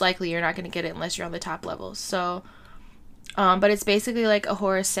most likely you're not going to get it unless you're on the top levels. So... but it's basically like a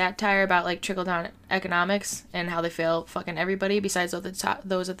horror satire about like trickle-down economics and how they fail fucking everybody besides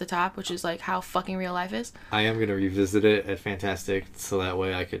those at the top, which is like how fucking real life is. I am going to revisit it at Fantastic so that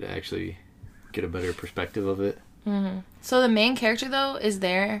way I could actually get a better perspective of it. Mm-hmm. So the main character, though, is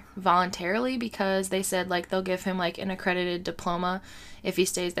there voluntarily because they said like they'll give him like an accredited diploma if he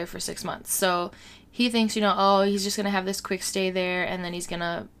stays there for 6 months. So he thinks, he's just going to have this quick stay there and then he's going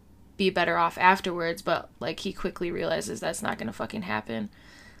to be better off afterwards, but like he quickly realizes that's not gonna fucking happen.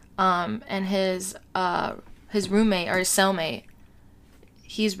 And his roommate or his cellmate,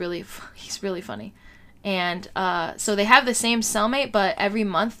 he's really funny, and so they have the same cellmate, but every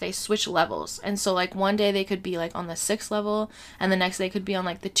month they switch levels, and so like one day they could be like on the 6th level, and the next they could be on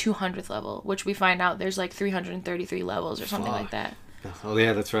like the 200th level, which we find out there's like 333 levels or something like that. Oh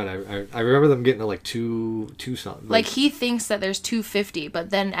yeah, that's right. I remember them getting to like two something. Like he thinks that there's 250,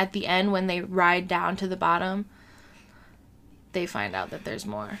 but then at the end when they ride down to the bottom, they find out that there's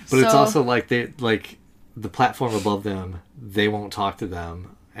more. But it's also like the platform above them, they won't talk to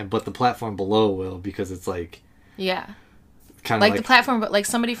them, but the platform below will, because it's like kind of like the platform, but like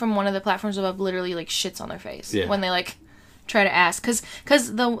somebody from one of the platforms above literally like shits on their face when they like try to ask, because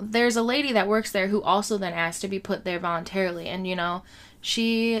there's a lady that works there who also then asked to be put there voluntarily, and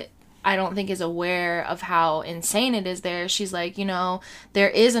she I don't think is aware of how insane it is there. She's like, there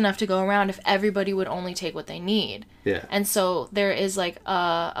is enough to go around if everybody would only take what they need. Yeah. And so there is like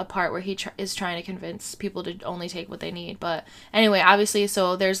a part where he is trying to convince people to only take what they need. But anyway, obviously,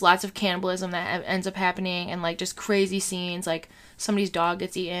 so there's lots of cannibalism that ends up happening, and like just crazy scenes, like somebody's dog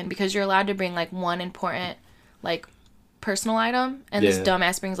gets eaten, because you're allowed to bring like one important like personal item, and this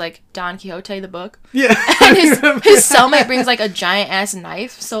dumbass brings like Don Quixote the book, and his cellmate brings like a giant ass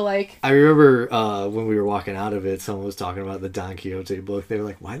knife. So like I remember when we were walking out of it, someone was talking about the Don Quixote book. They were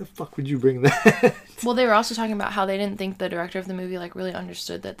like, why the fuck would you bring that? Well, they were also talking about how they didn't think the director of the movie like really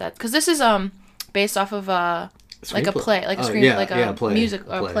understood that because this is based off of like a play, like a screen, like a play, music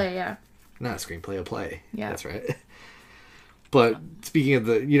or play, not a screenplay, a play. Yeah, that's right. But speaking of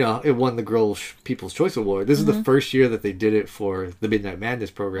it won the Girls People's Choice Award. This is the first year that they did it for the Midnight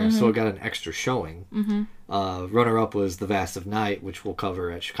Madness program, so it got an extra showing. Runner-up was The Vast of Night, which we'll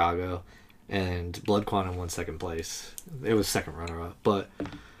cover at Chicago, and Blood Quantum won second place. It was second runner-up, but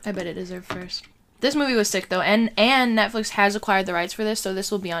I bet it deserved first. This movie was sick, though, and Netflix has acquired the rights for this, so this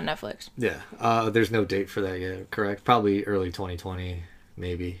will be on Netflix. Yeah, there's no date for that yet, correct? Probably early 2020,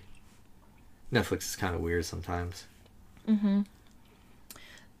 maybe. Netflix is kind of weird sometimes.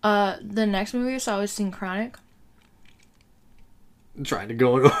 The next movie I saw was Synchronic. I'm trying to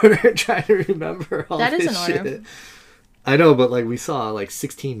go in order, trying to remember all that this is in order. shit. I know, but like we saw like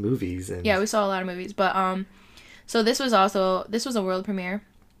 16 movies, and yeah, we saw a lot of movies. But so this was a world premiere,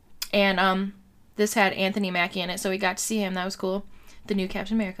 and this had Anthony Mackie in it, so we got to see him. That was cool. The new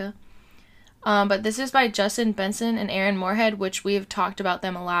Captain America. But this is by Justin Benson and Aaron Moorhead, which we've talked about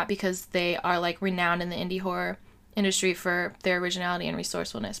them a lot because they are like renowned in the indie horror industry for their originality and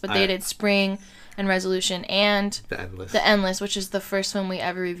resourcewfulness. But they did Spring and Resolution and The Endless, which is the first one we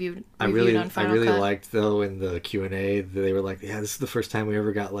ever reviewed on Final Cut. I really liked, though, in the Q&A, they were like, yeah, this is the first time we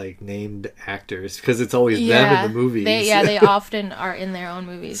ever got like named actors, because it's always them in the movies. They often are in their own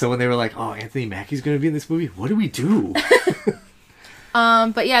movies. So when they were like, oh, Anthony Mackie's going to be in this movie, what do we do?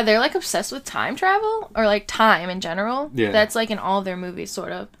 But yeah, they're like obsessed with time travel, or like time in general. Yeah. That's like in all of their movies,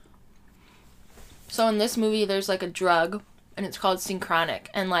 sort of. So in this movie, there's like a drug, and it's called synchronic,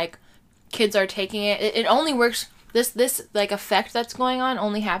 and like kids are taking it. It only works. This like effect that's going on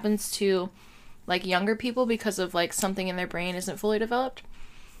only happens to like younger people because of like something in their brain isn't fully developed.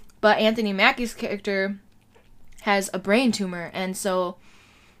 But Anthony Mackie's character has a brain tumor, and so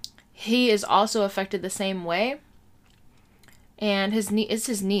he is also affected the same way. And it's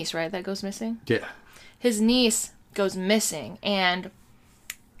his niece, right, that goes missing? Yeah. His niece goes missing, and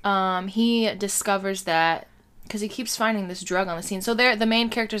he discovers that because he keeps finding this drug on the scene. So the main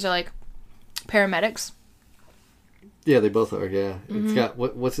characters are like paramedics. Yeah, they both are. Yeah, It's got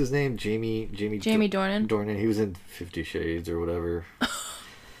what's his name? Jamie Dornan. Dornan. He was in 50 Shades or whatever.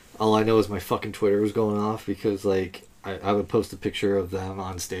 All I know is my fucking Twitter was going off because like I would post a picture of them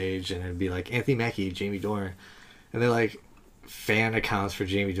on stage and it'd be like Anthony Mackie, Jamie Dornan, and they're like fan accounts for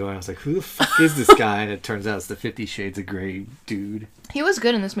Jamie Dornan. I was like, who the fuck is this guy? And it turns out it's the 50 Shades of Grey dude. He was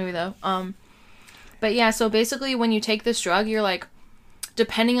good in this movie though. But yeah, so basically when you take this drug, you're like,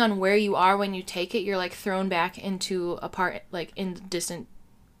 depending on where you are when you take it, you're like thrown back into a part like in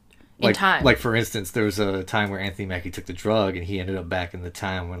time. Like for instance, there was a time where Anthony Mackie took the drug and he ended up back in the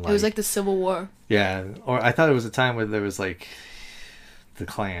time when like it was like the Civil War. Yeah, or I thought it was a time where there was like the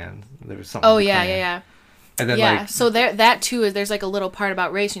Klan. There was something. Oh yeah. And then yeah, so that too is there's like a little part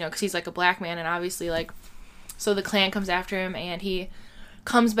about race, because he's like a black man, and obviously like, so the Klan comes after him and he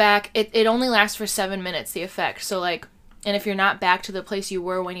comes back. It only lasts for 7 minutes, the effect. So like, and if you're not back to the place you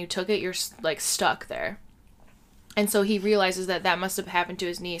were when you took it, you're like stuck there. And so he realizes that must have happened to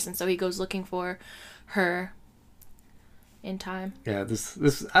his niece, and so he goes looking for her in time. Yeah,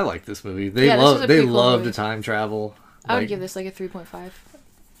 this I like this movie. They cool love movie. the time travel. I would give this like a 3.5.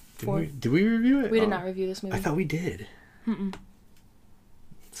 Did we review it? We did not review this movie. I thought we did.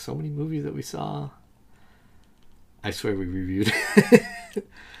 So many movies that we saw. I swear we reviewed it.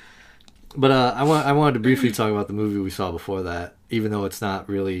 But I wanted to briefly talk about the movie we saw before that, even though it's not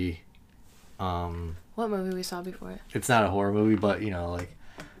really. What movie we saw before it? It's not a horror movie, but like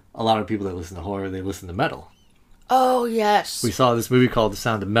a lot of people that listen to horror, they listen to metal. Oh yes. We saw this movie called The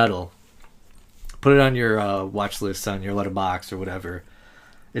Sound of Metal. Put it on your watch list on your letterbox or whatever.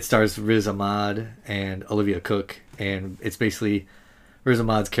 It stars Riz Ahmed and Olivia Cook, and it's basically Riz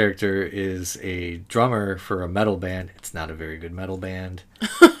Ahmed's character is a drummer for a metal band. It's not a very good metal band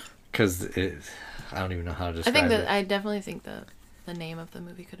because I don't even know how to describe it. I definitely think the name of the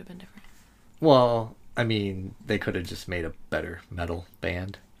movie could have been different. Well, I mean, they could have just made a better metal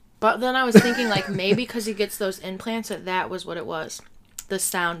band. But then I was thinking, like, maybe because he gets those implants, that was what it was. The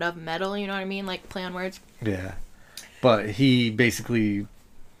sound of metal, you know what I mean? Like, play on words. Yeah. But he basically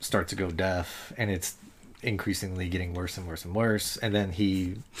starts to go deaf, and it's increasingly getting worse and worse and worse. And then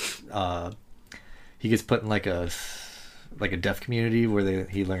he gets put in, like a deaf community where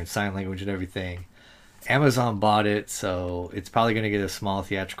he learns sign language and everything. Amazon bought it, so it's probably going to get a small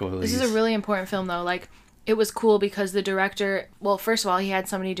theatrical release. This is a really important film, though. Like, it was cool because the director... Well, first of all, he had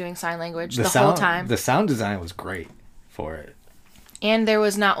somebody doing sign language the whole time. The sound design was great for it. And there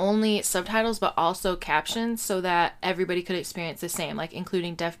was not only subtitles, but also captions so that everybody could experience the same, like,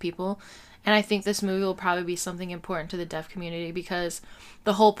 including deaf people. And I think this movie will probably be something important to the deaf community because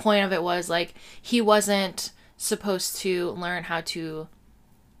the whole point of it was, like, he wasn't supposed to learn how to,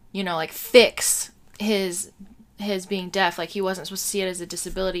 like, fix his being deaf. Like, he wasn't supposed to see it as a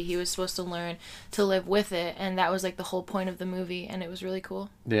disability. He was supposed to learn to live with it, and that was like the whole point of the movie, and it was really cool.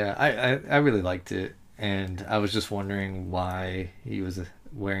 Yeah, I really liked it, and I was just wondering why he was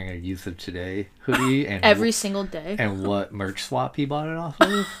wearing a Youth of Today hoodie and every single day, and what merch swap he bought it off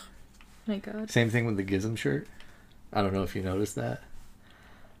of. My God. Same thing with the Gizm shirt. I don't know if you noticed that.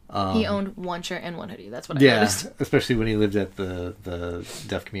 He owned one shirt and one hoodie. That's what I noticed. Yeah, especially when he lived at the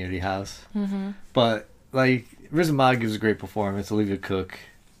deaf community house. Mm-hmm. But, like, Riz Ahmed gives a great performance. Olivia Cook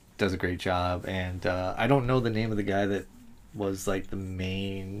does a great job. And I don't know the name of the guy that was, like, the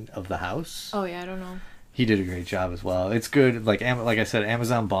main of the house. Oh, yeah, I don't know. He did a great job as well. It's good. Like I said,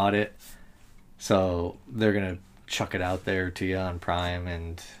 Amazon bought it. So they're going to chuck it out there to you on Prime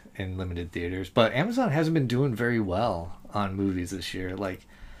and in limited theaters. But Amazon hasn't been doing very well on movies this year. Like,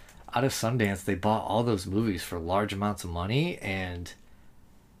 out of Sundance, they bought all those movies for large amounts of money, and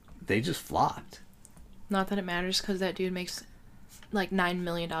they just flopped. Not that it matters, because that dude makes like $9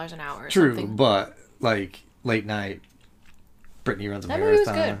 million an hour or True, something. but like Late Night, Brittany Runs a that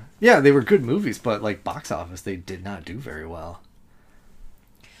Marathon. Movie was good. Yeah, they were good movies, but like box office, they did not do very well.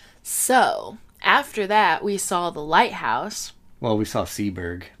 So, after that, we saw The Lighthouse. Well, we saw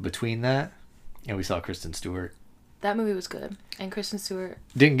Seberg between that, and we saw Kristen Stewart. That movie was good, and Kristen Stewart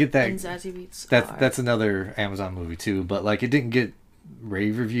didn't get that. And Zazie Beetz. That's another Amazon movie too, but like it didn't get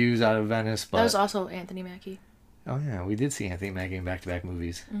rave reviews out of Venice. But That was also Anthony Mackie. oh yeah, we did see Anthony Mackie in back-to-back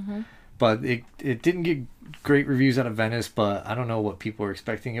movies. Mm-hmm. But it didn't get great reviews out of Venice, but I don't know what people were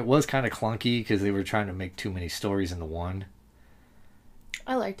expecting. It was kind of clunky because they were trying to make too many stories into one.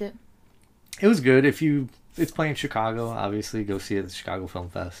 I liked it. It was good. It's playing Chicago, obviously, go see it at the Chicago Film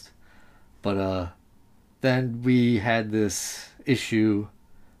Fest. But then we had this issue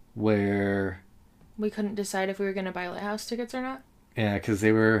where We couldn't decide if we were going to buy Lighthouse tickets or not. yeah, because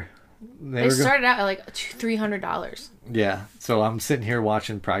they started out at like $300. yeah. So I'm sitting here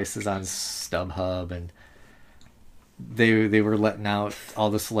watching prices on StubHub, and they were letting out all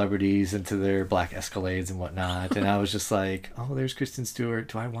the celebrities into their black Escalades and whatnot, and I was just like, oh, there's Kristen Stewart.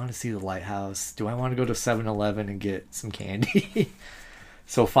 Do I want to see the Lighthouse? Do I want to go to 7-Eleven and get some candy?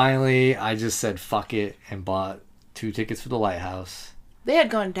 So finally, I just said fuck it and bought 2 tickets for the Lighthouse. They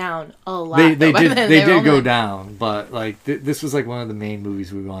had gone down a lot. They though, by did then. they were did go only- down, but like this was like one of the main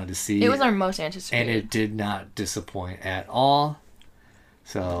movies we wanted to see. It was our most anticipated. and it did not disappoint at all.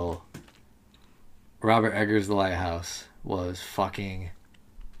 So Robert Eggers' The Lighthouse was fucking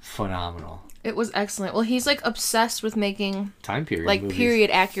phenomenal. It was excellent. Well, he's like obsessed with making Time period like movies. period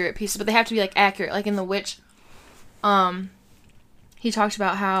accurate pieces, but they have to be like accurate. Like in The Witch, he talked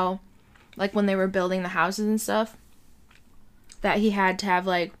about how like when they were building the houses and stuff, that he had to have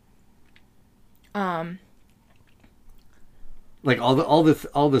like like all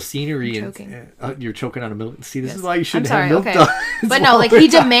the scenery I'm and choking. you're choking on a milk. See, this Yes. is why you I'm shouldn't sorry, have milk okay. duds But no, while like we're he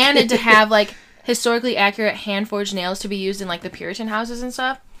talking. demanded to have like historically accurate hand forged nails to be used in like the Puritan houses and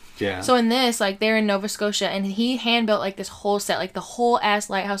stuff. Yeah. So in this, like they're in Nova Scotia, and he hand built like this whole set, like the whole ass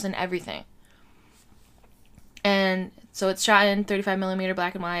lighthouse and everything. And so it's shot in 35mm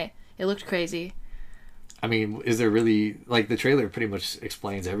black and white. It looked crazy. I mean, is there really like the trailer pretty much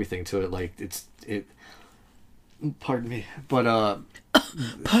explains everything to it? Like it. Pardon me, but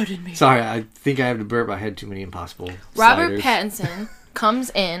Pardon me. sorry, I think I have to burp. I had too many Impossible Robert sliders. Pattinson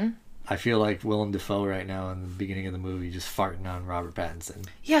comes in. I feel like Willem Dafoe right now in the beginning of the movie, just farting on Robert Pattinson.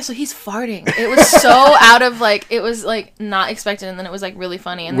 Yeah, so he's farting. It was so out of like, it was like not expected, and then it was like really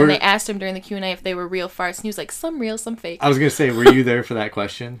funny. And then they asked him during the Q&A if they were real farts, and he was like, some real, some fake. I was gonna say, were you there for that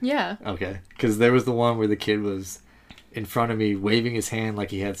question? Yeah. Okay, because there was the one where the kid was in front of me, waving his hand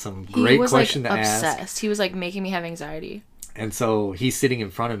like he had some great question like, to ask. obsessed. He was like making me have anxiety. And so he's sitting in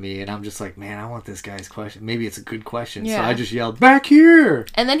front of me, and I'm just like, man, I want this guy's question. Maybe it's a good question. So Yeah. I just yelled, back here!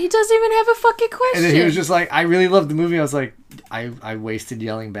 And then he doesn't even have a fucking question. And then he was just like, I really loved the movie. I was like, I wasted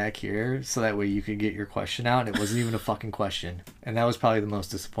yelling back here so that way you could get your question out. And it wasn't even a fucking question. And that was probably the most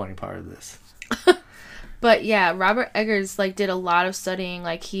disappointing part of this. But yeah, Robert Eggers like did a lot of studying.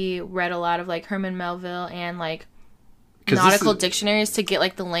 Like he read a lot of like Herman Melville and like 'Cause nautical dictionaries to get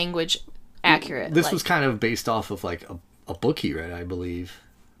like the language accurate. This like, was kind of based off of like a book he read, I believe,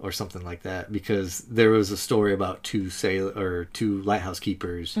 or something like that, because there was a story about two lighthouse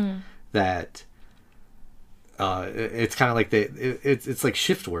keepers that it's kind of like it's like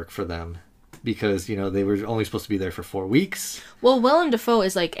shift work for them, because you know they were only supposed to be there for 4 weeks. Well, Willem Dafoe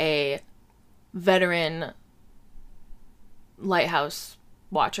is like a veteran lighthouse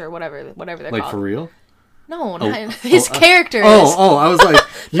watcher, whatever they're Like called. for real? No, not his character is. I was like,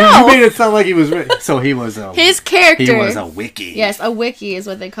 you made it sound like he was. So he was a. His character. He was a wiki. Yes, a wiki is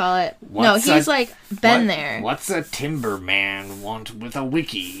what they call it. What's no, he's a- like been there. What's a timberman want with a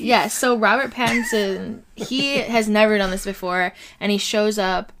wiki? Yeah, so Robert Pattinson, he has never done this before, and he shows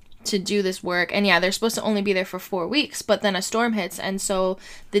up to do this work. And yeah, they're supposed to only be there for 4 weeks, but then a storm hits, and so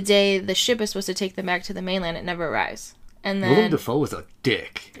the day the ship is supposed to take them back to the mainland, it never arrives. And then Willem Dafoe was a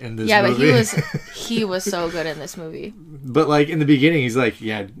dick in this yeah, movie. but he was so good in this movie. But like in the beginning, he's like,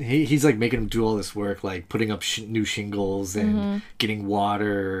 yeah, he's like making him do all this work, like putting up new shingles and getting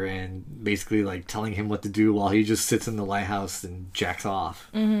water, and basically like telling him what to do while he just sits in the lighthouse and jacks off.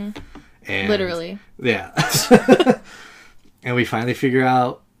 And Literally. yeah. And we finally figure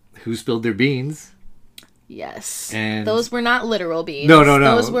out who spilled their beans. Yes. And those were not literal beans. No.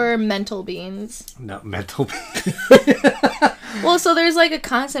 Those were mental beans. No, mental beans. Well, so there's like a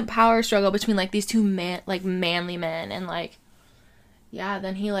constant power struggle between like these two manly men, and like, yeah,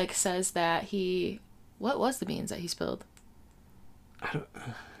 then he like says that what was the beans that he spilled?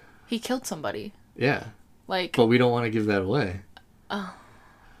 He killed somebody. Yeah. Like, But we don't want to give that away. Oh.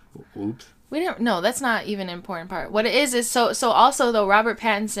 Oops. we don't. No, that's not even an important part. What it is so also though Robert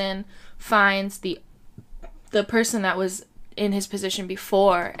Pattinson finds the person that was in his position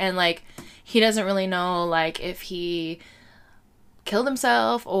before, and like he doesn't really know like if he killed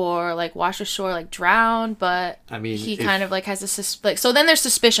himself or like washed ashore, like drowned, but I mean, he kind of like has a so then there's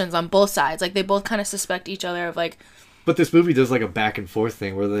suspicions on both sides, like they both kind of suspect each other of like But this movie does like a back and forth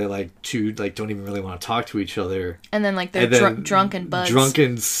thing where they like don't even really want to talk to each other. And then like they're drunken buds.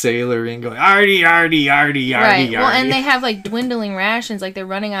 Drunken sailoring going, arty, arty, arty, arty, right. arty. Well, and they have like dwindling rations, like they're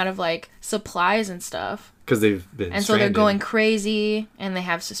running out of like supplies and stuff. Because they've been And stranded. so they're going crazy, and they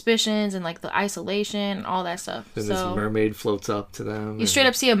have suspicions, and like the isolation, and all that stuff. And so this mermaid floats up to them. You straight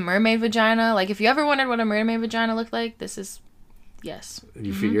up see a mermaid vagina. Like, if you ever wondered what a mermaid vagina looked like, this is, yes.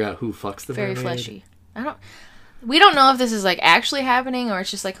 You figure out who fucks the Very mermaid. fleshy. We don't know if this is like actually happening or it's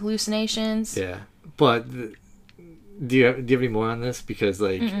just like hallucinations. Yeah, but do you have any more on this? Because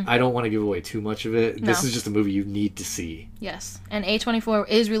like I don't want to give away too much of it. This is just a movie you need to see. Yes, and A24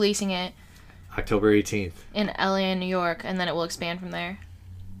 is releasing it October 18th in LA and New York, and then it will expand from there.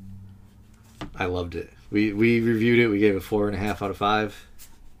 I loved it. We reviewed it. We gave it 4.5 out of 5.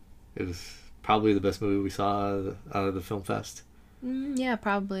 It was probably the best movie we saw out of the film fest. Yeah,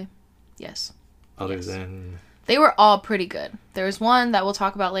 probably. Yes. Other than... They were all pretty good. There was one that we'll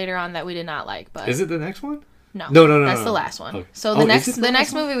talk about later on that we did not like, but... Is it the next one? No. No. That's the last one. Okay. So the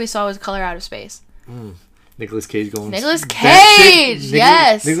next movie we saw was Color Out of Space. Nicolas Cage going... Nicolas Cage!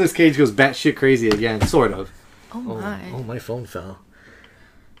 Yes! Nicolas Cage goes batshit crazy again, sort of. Oh my. Oh, my phone fell.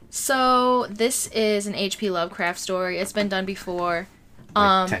 So this is an H.P. Lovecraft story. It's been done before.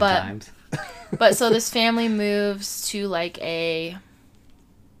 Like 10 times. But so this family moves to like a...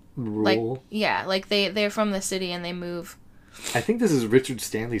 Rural. They're from the city and they move. I think this is Richard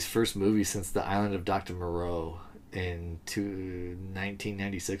Stanley's first movie since The Island of Dr. Moreau in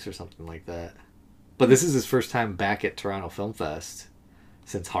 1996 or something like that. But this is his first time back at Toronto Film Fest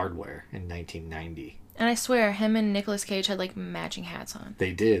since Hardware in 1990. And I swear, him and Nicolas Cage had like matching hats on.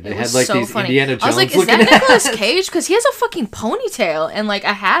 They did. They It had was like so these funny. Indiana Jones I was like, is looking that Nicolas hats. Cage? Because he has a fucking ponytail and like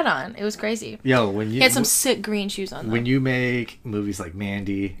a hat on. It was crazy. Yo, when you He had some sick green shoes on. Though. when you make movies like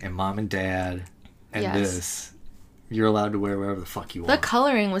Mandy and Mom and Dad and Yes. this, you're allowed to wear wherever the fuck you The want.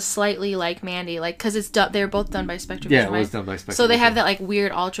 coloring was slightly like Mandy, like because they're both done by Spectrum. Yeah, Vision, it was right? done by Spectrum. So they have Vision. that like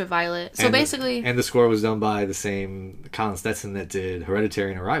weird ultraviolet. So And basically, and the score was done by the same Colin Stetson that did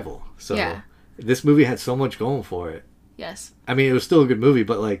Hereditary and Arrival. So Yeah. this movie had so much going for it. yes. I mean, it was still a good movie,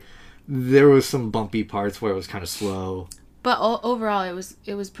 but like there was some bumpy parts where it was kind of slow. But overall, it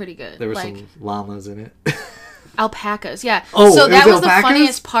was pretty good. There were like, some llamas in it. alpacas, yeah. Oh, so it that was was the alpacas?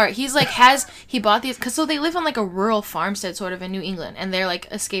 funniest part. He's like he bought these because so they live on like a rural farmstead sort of in New England, and they're like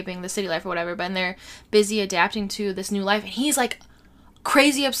escaping the city life or whatever, but they're busy adapting to this new life, and he's like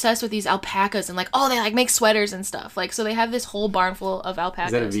crazy obsessed with these alpacas and like they like make sweaters and stuff. Like so they have this whole barn full of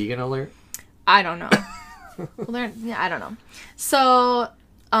alpacas. Is that a vegan alert? I don't know. I don't know. So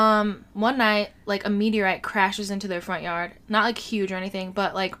one night like a meteorite crashes into their front yard. Not like huge or anything,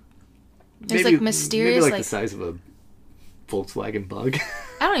 but like there's like mysterious maybe like the size of a Volkswagen Bug.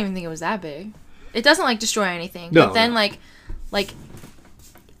 I don't even think it was that big. It doesn't like destroy anything. No, but then no. like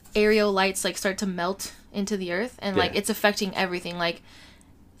aerial lights like start to melt into the earth and like Yeah. it's affecting everything, like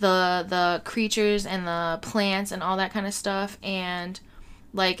the creatures and the plants and all that kind of stuff, and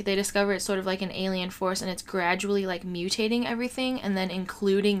like they discover it's sort of like an alien force and it's gradually like mutating everything and then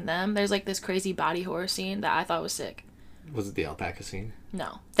including them. There's like this crazy body horror scene that I thought was sick. Was it the alpaca scene?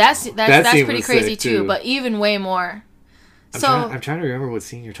 No. That's scene pretty was crazy sick, too, too. but even way more. I'm trying to remember what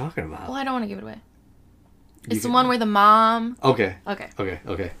scene you're talking about. Well, I don't want to give it away. You It's the can- one where the mom... Okay.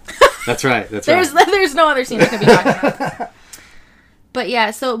 Okay. That's right. That's There's right. there's no other scene I could be talking about. But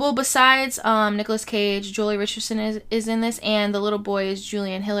yeah, so besides Nicolas Cage, Julie Richardson is in this, and the little boy is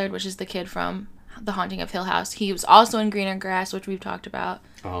Julian Hillard, which is the kid from The Haunting of Hill House. He was also in Greener Grass, which we've talked about.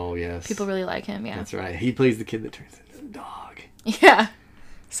 Oh yes. People really like him. Yeah. That's right. He plays the kid that turns into a dog. Yeah.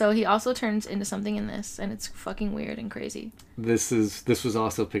 So he also turns into something in this, and it's fucking weird and crazy. This was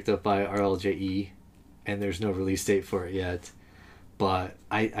also picked up by RLJE, and there's no release date for it yet. But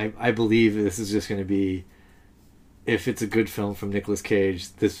I believe this is just going to be, if it's a good film from Nicolas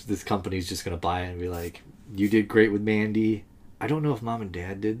Cage, this company's just going to buy it and be like, you did great with Mandy. I don't know if Mom and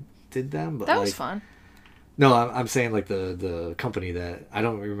Dad did them, but That like, was fun. No, I'm saying like the company that, I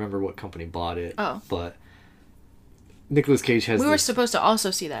don't remember what company bought it. Oh. But Nicolas Cage has We were this, supposed to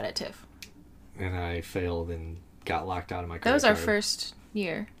also see that at TIFF. and I failed and got locked out of my credit That was our card. first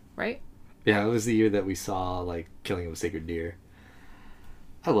year, right? Yeah, it was the year that we saw like Killing of a Sacred Deer.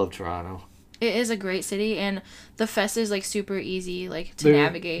 I love Toronto. It is a great city, and the fest is like super easy, like to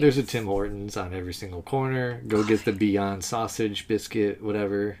navigate. There's a Tim Hortons on every single corner. Go get the Beyond sausage biscuit,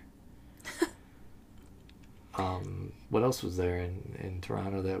 whatever. What else was there in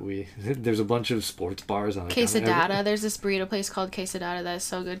Toronto that we? There's a bunch of sports bars on. Quesadata. There's this burrito place called Quesadata that is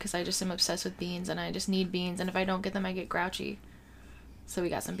so good because I just am obsessed with beans and I just need beans, and if I don't get them, I get grouchy. So we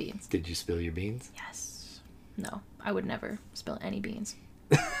got some beans. Did you spill your beans? Yes. No. I would never spill any beans.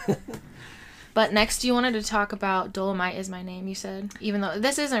 But next, you wanted to talk about Dolomite Is My Name, you said? Even though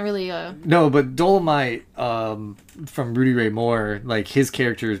this isn't really a... No, but Dolomite, from Rudy Ray Moore, like, his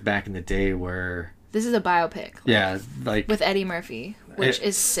characters back in the day were... This is a biopic. Yeah, like... With Eddie Murphy, which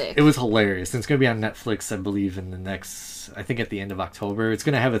is sick. It was hilarious. And it's going to be on Netflix, I believe, in the next... I think at the end of October. It's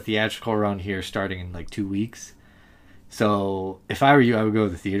going to have a theatrical run here starting in, like, 2 weeks. So, if I were you, I would go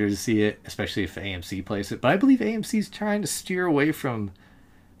to the theater to see it, especially if AMC plays it. But I believe AMC's trying to steer away from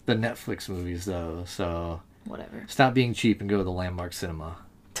the Netflix movies, though. So, whatever. Stop being cheap and go to the Landmark Cinema.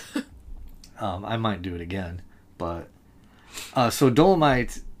 I might do it again. But, so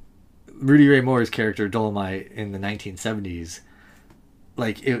Dolomite, Rudy Ray Moore's character, Dolomite, in the 1970s,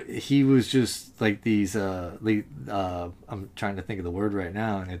 like, he was just, like, these, I'm trying to think of the word right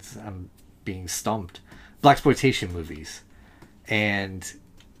now, and I'm being stumped. Blaxploitation movies. And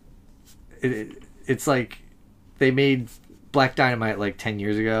it's like they made Black Dynamite like 10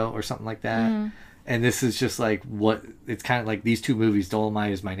 years ago or something like that. Mm-hmm. And this is just like what it's kind of like. These two movies,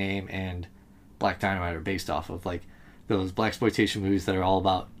 Dolomite Is My Name and Black Dynamite, are based off of like those blaxploitation movies that are all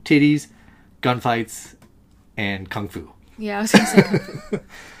about titties, gunfights, and kung fu. Yeah, I was gonna say kung fu.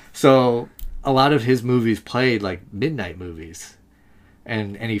 So a lot of his movies played like midnight movies.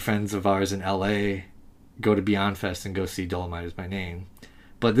 And any friends of ours in LA go to Beyond Fest and go see Dolomite Is My Name.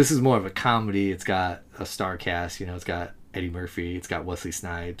 But this is more of a comedy. It's got a star cast, you know, it's got Eddie Murphy, it's got Wesley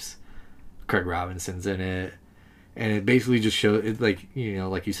Snipes, Craig Robinson's in it. And it basically just showed, it, like, you know,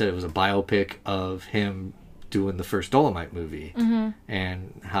 like you said, it was a biopic of him doing the first Dolomite movie. Mm-hmm.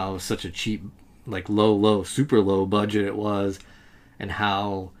 And how such a cheap, like super low budget it was. And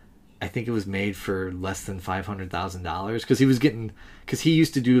how I think it was made for less than $500,000. Because he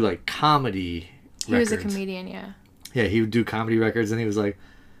used to do like comedy He was a comedian, yeah. Yeah, he would do comedy records, and he was like,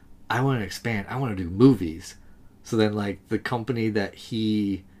 I want to expand. I want to do movies. So then, like, the company that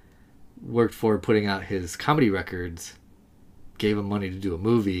he worked for putting out his comedy records gave him money to do a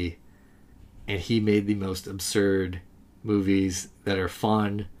movie, and he made the most absurd movies that are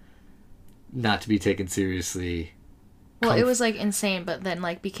fun, not to be taken seriously. Well, it was, like, insane, but then,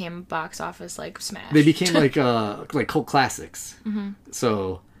 like, became box office, like, smash. They became, like cult classics. Mm-hmm.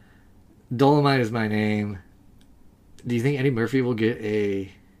 So... Dolomite Is My Name. Do you think Eddie Murphy will get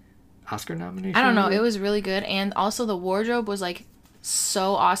a Oscar nomination? I don't know. It was really good, and also the wardrobe was like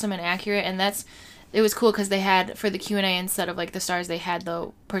so awesome and accurate, and it was cool because they had for the Q&A instead of like the stars, they had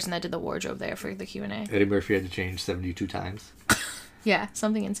the person that did the wardrobe there for the Q&A. Eddie Murphy had to change 72 times. Yeah,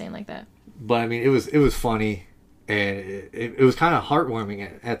 something insane like that. But I mean, it was funny, and it was kind of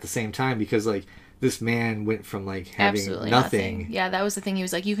heartwarming at the same time because like. This man went from like having absolutely nothing. Yeah, that was the thing. He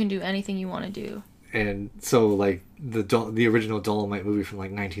was like, you can do anything you want to do. And so like the original Dolomite movie from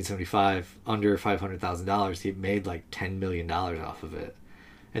like 1975, under $500,000, he made like $10 million off of it.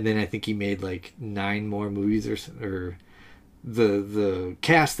 And then I think he made like 9 more movies or the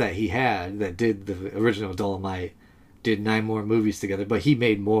cast that he had that did the original Dolomite did 9 more movies together, but he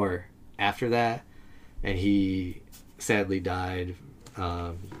made more after that, and he sadly died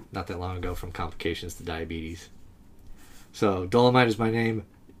not that long ago from complications to diabetes. So Dolomite Is My Name.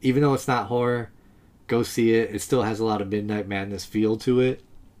 Even though it's not horror, go see it. It still has a lot of Midnight Madness feel to it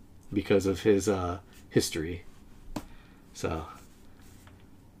because of his history. So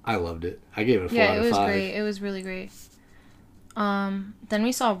I loved it. I gave it a 4 out of 5. Yeah, it was great. It was really great. Then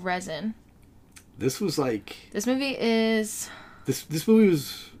we saw Resin. This was like... This movie is... This movie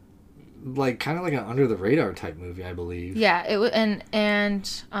was... like kind of like an under the radar type movie, I believe. Yeah, it was, and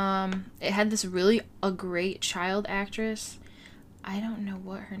it had this a great child actress. I don't know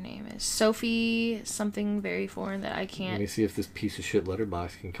what her name is. Sophie something very foreign that I can't. Let me see if this piece of shit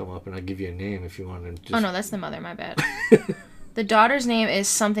letterbox can come up, and I'll give you a name if you want to. Just... Oh no, that's the mother. My bad. The daughter's name is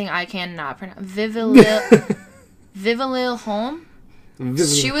something I cannot pronounce. Vivalil Holm.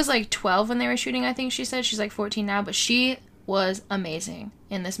 She was like 12 when they were shooting. I think she said she's like 14 now, but she was amazing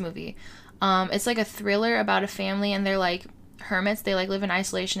in this movie. It's like a thriller about a family, and they're like hermits. They like live in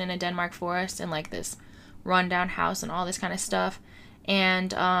isolation in a Denmark forest in like this rundown house and all this kind of stuff. And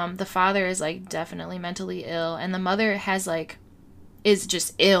the father is like definitely mentally ill, and the mother is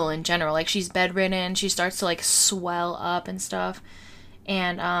just ill in general. Like she's bedridden. She starts to like swell up and stuff.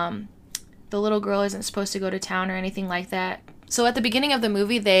 And the little girl isn't supposed to go to town or anything like that. So at the beginning of the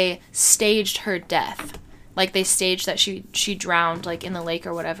movie, they staged her death. Like, they staged that she drowned, like, in the lake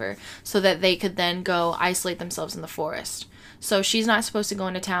or whatever, so that they could then go isolate themselves in the forest. So she's not supposed to go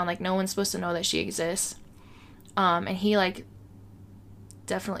into town. Like, no one's supposed to know that she exists. And he, like,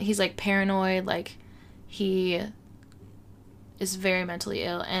 definitely, he's, like, paranoid. Like, he is very mentally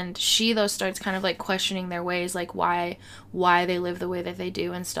ill, and she though starts kind of like questioning their ways, like why they live the way that they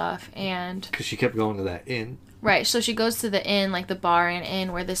do and stuff. And because she kept going to that inn. Right, so she goes to the inn, like the bar and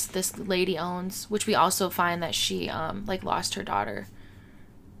inn where this lady owns, which we also find that she like lost her daughter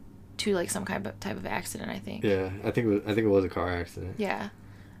to like some kind of type of accident, I think. Yeah, I think it was a car accident. Yeah.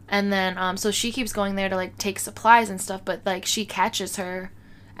 And then so she keeps going there to like take supplies and stuff, but like she catches her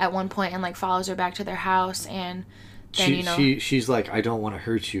at one point and like follows her back to their house, and then she's like, I don't want to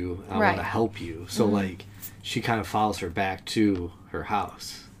hurt you, I want to help you. So like she kind of follows her back to her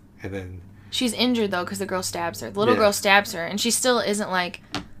house, and then she's injured though because the girl stabs her. The little girl stabs her, and she still isn't like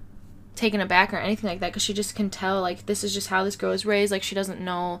taken aback or anything like that, because she just can tell like this is just how this girl is raised. Like she doesn't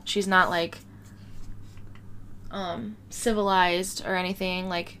know, she's not like civilized or anything,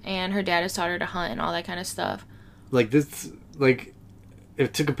 like, and her dad has taught her to hunt and all that kind of stuff. Like this, like,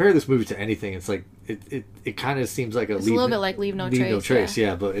 if to compare this movie to anything, it's like it kind of seems like it's a little bit like Leave No Trace.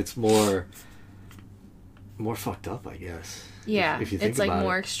 Yeah, but it's more fucked up, I guess. Yeah, if you think it's like about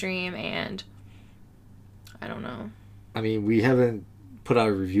more it. extreme, and I don't know. I mean, we haven't put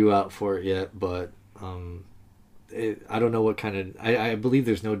our review out for it yet, but I don't know what kind of... I believe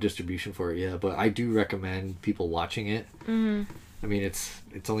there's no distribution for it yet, but I do recommend people watching it. Mm-hmm. I mean, it's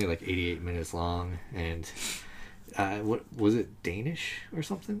only like 88 minutes long, and what was it, Danish or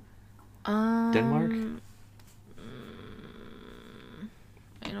something? Denmark?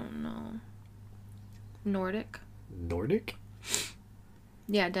 I don't know. Nordic?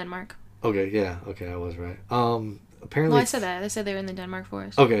 Yeah, Denmark. Okay, yeah. Okay, I was right. Apparently... Well, I said that. I said they were in the Denmark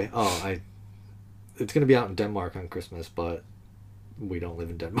forest. Okay. It's going to be out in Denmark on Christmas, but we don't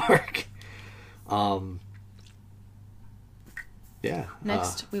live in Denmark. Yeah.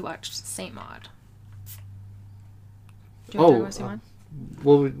 Next, we watched Saint Maud. Do you want to Saint Maud?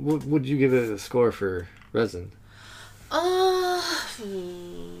 What would you give it a score for Resin?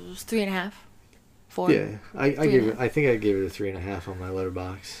 3.5. 4. Yeah, I think I gave it a 3.5 on my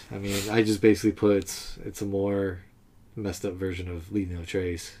letterbox. I mean, I just basically put it's a more messed up version of Leave No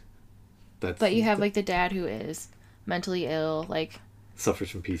Trace. But you have like the dad who is mentally ill, like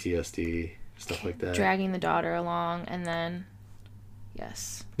suffers from PTSD, stuff like that, dragging the daughter along, and then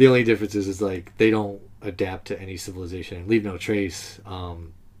yes. The only difference is like they don't adapt to any civilization. Leave No Trace,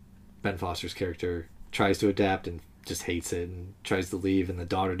 Ben Foster's character tries to adapt and just hates it and tries to leave, and the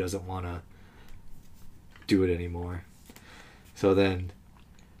daughter doesn't want to do it anymore. So then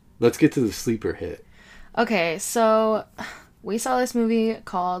let's get to the sleeper hit. Okay, so we saw this movie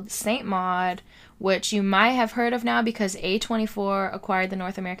called Saint Maud, which you might have heard of now because A24 acquired the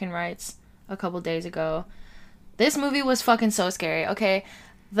North American rights a couple days ago. This movie was fucking so scary, okay?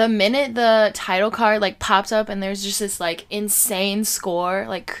 The minute the title card like pops up and there's just this like insane score,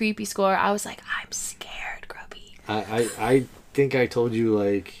 like creepy score, I was like, I'm scared, Grubby. I think I told you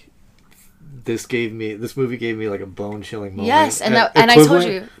like this movie gave me like a bone chilling moment. Yes, and I told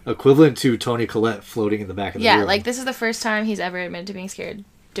you equivalent to Toni Collette floating in the back of the room. Yeah, like this is the first time he's ever admitted to being scared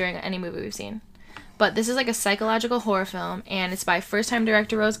during any movie we've seen. But this is like a psychological horror film, and it's by first-time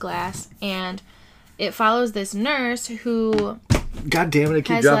director Rose Glass, and it follows this nurse who... God damn it, I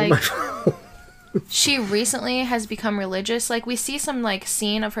keep dropping my phone. She recently has become religious. Like, we see some, like,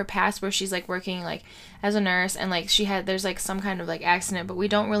 scene of her past where she's, like, working, like, as a nurse, and, like, there's, like, some kind of, like, accident, but we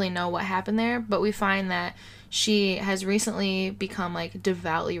don't really know what happened there. But we find that she has recently become, like,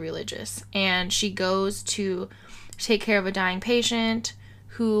 devoutly religious. And she goes to take care of a dying patient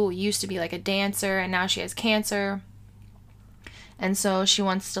who used to be, like, a dancer, and now she has cancer. And so she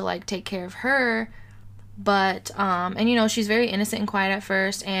wants to, like, take care of her. But, and, you know, she's very innocent and quiet at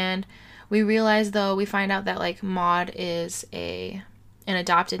first, and... We find out that, like, Maud is an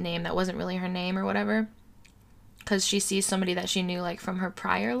adopted name that wasn't really her name or whatever. Because she sees somebody that she knew, like, from her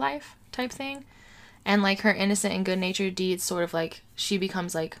prior life type thing. And, like, her innocent and good-natured deeds sort of, like, she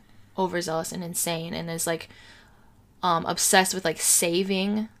becomes, like, overzealous and insane and is, like, obsessed with, like,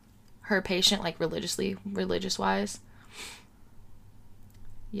 saving her patient, like, religious-wise.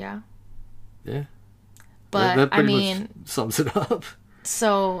 Yeah. Yeah. But, that I mean... sums it up.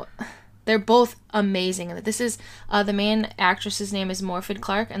 So... They're both amazing. This is the main actress's name is Morfydd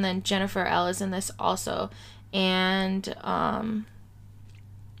Clark, and then Jennifer L is in this also. And I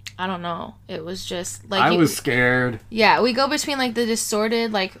don't know. It was just like I was scared. Yeah, we go between like the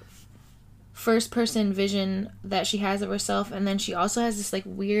distorted like first person vision that she has of herself, and then she also has this like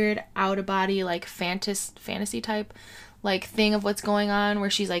weird out of body like fantasy type like thing of what's going on, where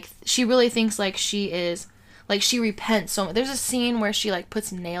she's like she really thinks like she is. Like, she repents so much. There's a scene where she, like,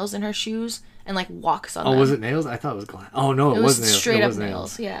 puts nails in her shoes and, like, walks on them. Oh, was it nails? I thought it was glass. Oh, no, it was nails. Straight up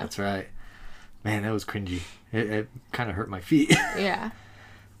nails, yeah. That's right. Man, that was cringy. It kind of hurt my feet. Yeah.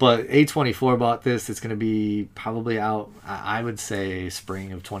 But A24 bought this. It's going to be probably out, I would say,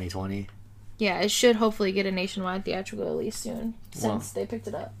 spring of 2020. Yeah, it should hopefully get a nationwide theatrical release soon, since they picked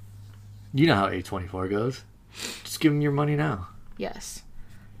it up. You know how A24 goes. Just give them your money now. Yes.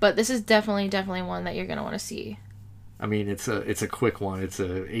 But this is definitely one that you're going to want to see. I mean, it's a quick one. It's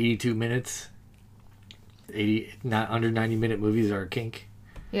 82 minutes. Not under 90-minute movies are a kink.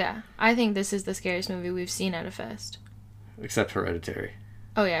 Yeah. I think this is the scariest movie we've seen at a fest. Except Hereditary.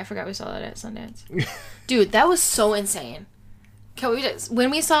 Oh, yeah, I forgot we saw that at Sundance. Dude, that was so insane.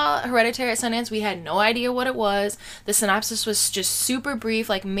 When we saw Hereditary at Sundance, we had no idea what it was. The synopsis was just super brief.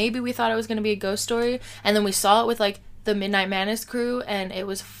 Like, maybe we thought it was going to be a ghost story. And then we saw it with, like, the Midnight Madness crew, and it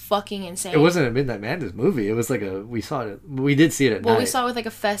was fucking insane. It wasn't a Midnight Madness movie. It was like we did see it at night. Well, we saw it with, like,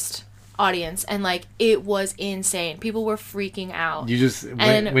 a fest audience, and, like, it was insane. People were freaking out.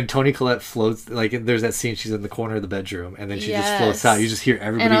 When Toni Collette floats, like, there's that scene, she's in the corner of the bedroom, and then she just floats out. You just hear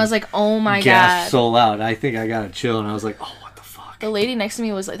everybody. And I was like, oh my gasp God. So loud. I think I got a chill, and I was like, oh, what the fuck? The lady next to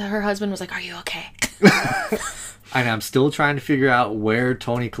me was like, her husband was like, are you okay? And I'm still trying to figure out where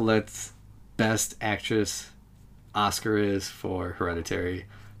Toni Collette's Best Actress Oscar is for Hereditary.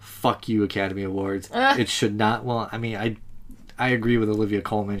 Fuck you, Academy Awards. It should not. Well, I mean, I agree with Olivia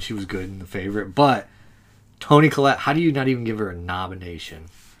Colman. She was good in The Favorite. But Toni Collette, how do you not even give her a nomination?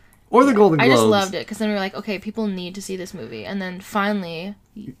 Or the Golden Globes? I just loved it, because then we were like, okay, people need to see this movie. And then finally,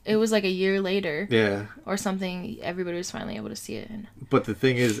 it was like a year later. Yeah. Or something, everybody was finally able to see it. But the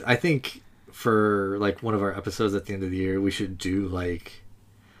thing is, I think for like one of our episodes at the end of the year, we should do like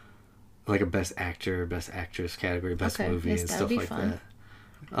a Best Actor, Best Actress category, Best Movie, and stuff like that.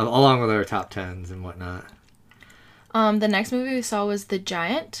 Along with our top 10s and whatnot. The next movie we saw was The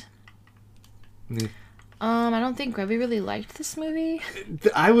Giant. Mm. I don't think Grubby really liked this movie.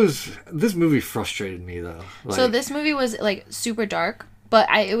 This movie frustrated me though. So this movie was like super dark, but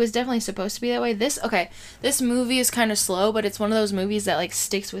it was definitely supposed to be that way. This movie is kind of slow, but it's one of those movies that like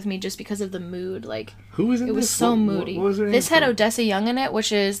sticks with me just because of the mood. Like, who was in this? It was so moody. What was her name? This had Odessa Young in it,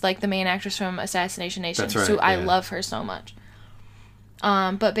 which is like the main actress from Assassination Nation. That's right, so I love her so much.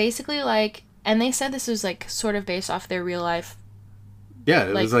 But basically, like, and they said this was like sort of based off their real life. Yeah,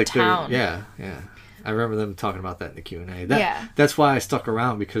 it was like town. Yeah. I remember them talking about that in the Q&A. Yeah. That's why I stuck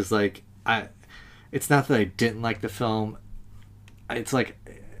around, because like it's not that I didn't like the film. It's like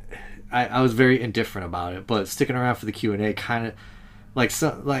I was very indifferent about it, but sticking around for the Q&A kind of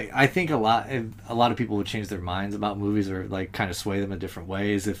I think a lot of people would change their minds about movies, or like kind of sway them in different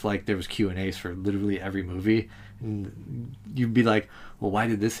ways if like there was Q&As for literally every movie, and you'd be like, well, why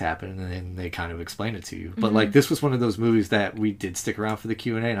did this happen? And then they kind of explain it to you. But like, this was one of those movies that we did stick around for the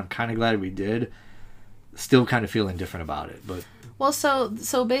Q&A, and I'm kind of glad we did. Still kind of feel indifferent about it, but well, so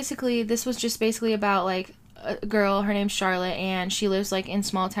basically this was just basically about like a girl, her name's Charlotte, and she lives like in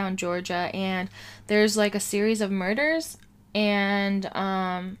small town Georgia, and there's like a series of murders, and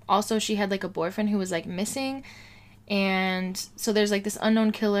also she had like a boyfriend who was like missing, and so there's like this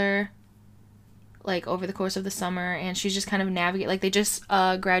unknown killer like over the course of the summer, and she's just kind of navigate, like they just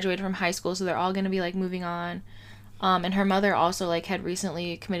graduated from high school, so they're all gonna be like moving on. And her mother also like had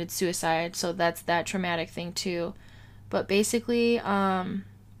recently committed suicide, so that's that traumatic thing too. But basically,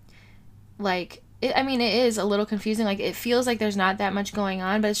 like it is a little confusing. Like, it feels like there's not that much going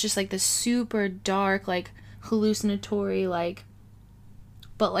on, but it's just like this super dark, like hallucinatory, like,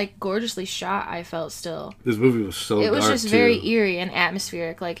 but like gorgeously shot. I felt still. This movie was so. It was dark just too. very eerie and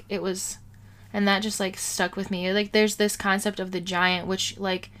atmospheric. Like it was, and that just like stuck with me. Like there's this concept of the giant, which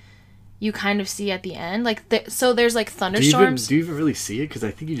like you kind of see at the end, like so there's like thunderstorms. Do you even really see it? Because I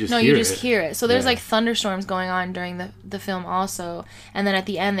think you just hear it. So there's like thunderstorms going on during the film also, and then at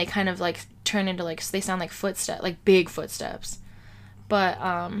the end they kind of like turn into like, they sound like footsteps, like big footsteps. But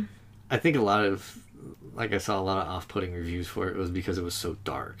I think a lot of, like, I saw a lot of off-putting reviews for it. It was because it was so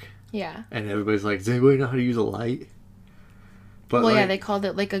dark. Yeah. And everybody's like, does anybody know how to use a light? But well, like, yeah, they called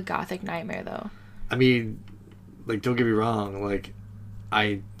it like a gothic nightmare though. I mean, like, don't get me wrong, like,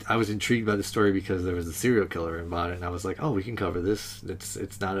 I was intrigued by the story because there was a serial killer about it, and I was like, oh, we can cover this.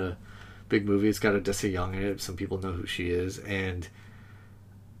 It's not a big movie. It's got Odessa Young in it. Some people know who she is, and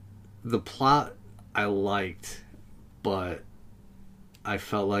the plot I liked, but I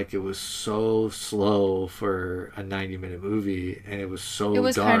felt like it was so slow for a 90-minute movie, and it was so dark. It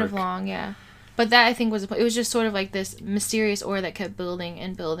was kind of long, yeah. But that, I think, it was just sort of like this mysterious aura that kept building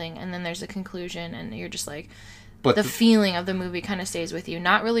and building, and then there's a conclusion, and you're just like... But the feeling of the movie kind of stays with you.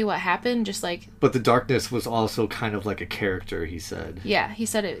 Not really what happened, just like... But the darkness was also kind of like a character, he said. Yeah, he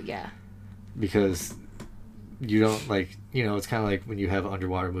said it, yeah. Because you don't like, it's kind of like when you have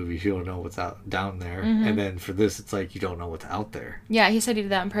underwater movies, you don't know what's out down there, and then for this it's like you don't know what's out there. Yeah, he said he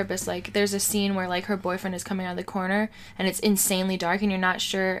did that on purpose. Like, there's a scene where like her boyfriend is coming out of the corner and it's insanely dark and you're not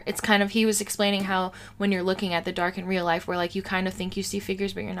sure. It's kind of, he was explaining how when you're looking at the dark in real life, where like you kind of think you see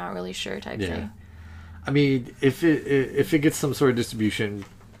figures but you're not really sure type thing. I mean, if it gets some sort of distribution,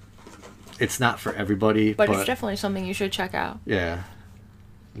 it's not for everybody, but it's definitely something you should check out. Yeah,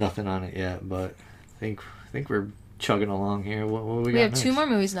 nothing on it yet, but I think we're chugging along here. What we got have next? 2 more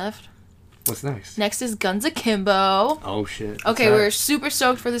movies left. What's next? Next is Guns Akimbo. Oh shit. Okay, we're super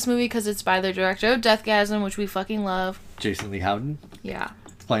stoked for this movie because it's by the director of Deathgasm, which we fucking love. Jason Lee Howden. Yeah.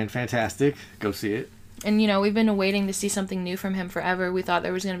 It's playing fantastic. Go see it. And, we've been waiting to see something new from him forever. We thought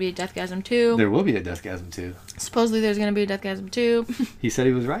there was going to be a Deathgasm 2. There will be a Deathgasm 2. Supposedly there's going to be a Deathgasm 2. He said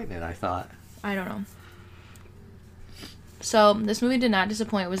he was writing it, I thought. I don't know. So, this movie did not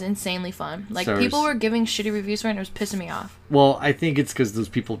disappoint. It was insanely fun. Like, people were giving shitty reviews for it and it was pissing me off. Well, I think it's because those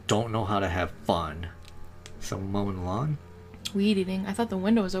people don't know how to have fun. Someone mowing the lawn? Weed eating. I thought the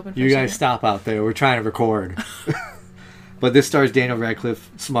window was open for You a guys second. stop out there. We're trying to record. But this stars Daniel Radcliffe,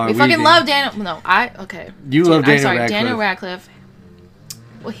 Samara We Weaving. fucking love Daniel. No, okay. You love Daniel I'm sorry, Radcliffe. Daniel Radcliffe.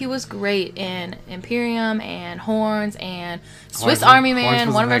 Well, he was great in Imperium and Horns and Swiss Army Man,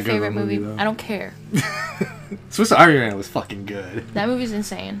 Horns one of our wasn't that good of favorite a movie, movies. though. I don't care. Swiss Army Man was fucking good. That movie's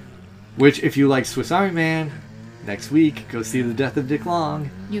insane. Which, if you like Swiss Army Man, next week, go see The Death of Dick Long.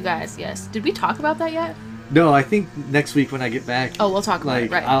 You guys, yes. Did we talk about that yet? No, I think next week when I get back... Oh, we'll talk about it,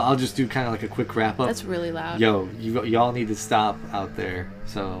 right. I'll just do kind of like a quick wrap-up. That's really loud. Yo, y'all need to stop out there.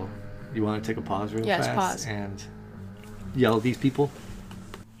 So, you want to take a pause real fast? Yes, pause. And yell at these people?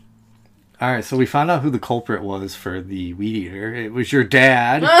 Alright, so we found out who the culprit was for the weed eater. It was your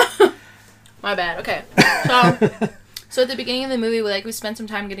dad. My bad. Okay. So at the beginning of the movie, we spent some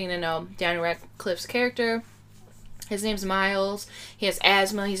time getting to know Daniel Radcliffe's character. His name's Miles. He has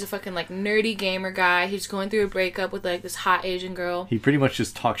asthma. He's a fucking nerdy gamer guy. He's going through a breakup with this hot Asian girl. He pretty much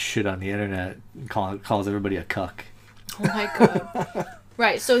just talks shit on the internet and calls everybody a cuck. Oh my god.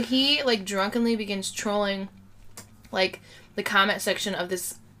 Right. So he drunkenly begins trolling the comment section of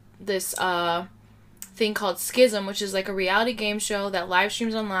this thing called Schism, which is a reality game show that live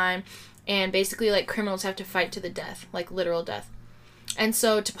streams online, and basically criminals have to fight to the death, literal death. And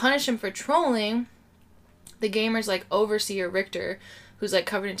so to punish him for trolling, the gamer's overseer Richter, who's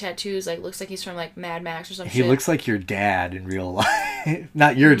covered in tattoos, looks like he's from Mad Max or some shit. He looks like your dad in real life.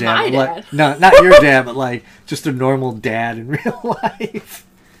 Not your dad. My but dad. No, not your dad, but just a normal dad in real life.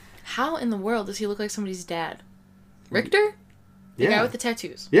 How in the world does he look like somebody's dad? Richter? The guy with the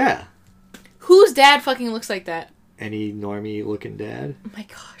tattoos. Yeah. Whose dad fucking looks like that? Any normie looking dad? Oh my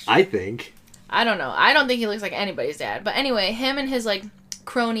gosh. I think. I don't know. I don't think he looks like anybody's dad. But anyway, him and his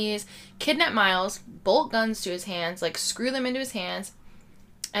cronies kidnap Miles, bolt guns to his hands, screw them into his hands,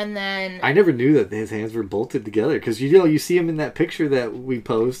 and then... I never knew that his hands were bolted together, because you see him in that picture that we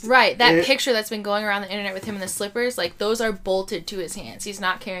post. Right, that picture that's been going around the internet with him in the slippers, those are bolted to his hands. He's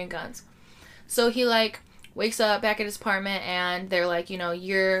not carrying guns. So he wakes up back at his apartment, and they're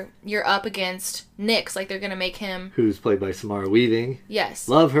you're up against Nix, they're gonna make him... Who's played by Samara Weaving. Yes.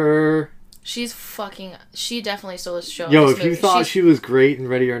 Love her. She definitely stole the show. Yo, in this if movie. you thought she was great in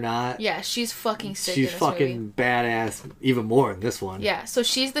Ready or Not... Yeah, she's fucking sick she's in this fucking movie. badass, even more in this one. Yeah, so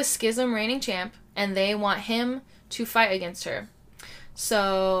she's the Schism reigning champ, and they want him to fight against her.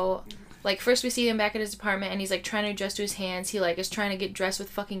 So, first we see him back at his apartment, and he's, trying to adjust to his hands. He, is trying to get dressed with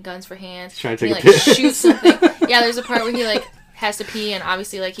fucking guns for hands. Trying to and take he, a piss. shoots something. Yeah, there's a part where he, has to pee, and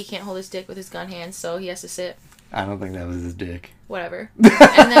obviously, he can't hold his dick with his gun hands, so he has to sit. I don't think that was his dick. Whatever.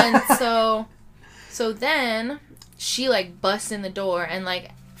 And then, so then, she, busts in the door, and,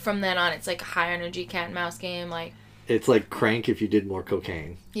 from then on, it's, a high-energy cat and mouse game, It's like Crank if you did more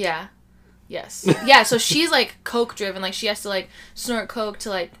cocaine. Yeah. Yes. Yeah, so she's, coke driven. She has to, snort coke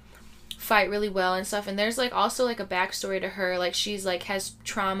to, fight really well and stuff. And there's, also, a backstory to her. She's, has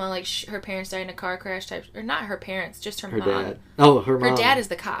trauma. Her parents died in a car crash type. Or not her parents, just her mom. Dad. Oh, her mom. Her dad is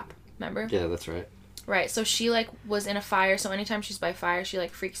the cop. Remember? Yeah, that's right. Right, so she, was in a fire, so anytime she's by fire, she,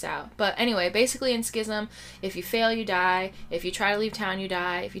 freaks out. But anyway, basically in Schism, if you fail, you die. If you try to leave town, you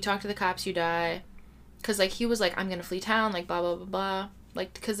die. If you talk to the cops, you die. Because, he was I'm gonna flee town, blah, blah, blah, blah.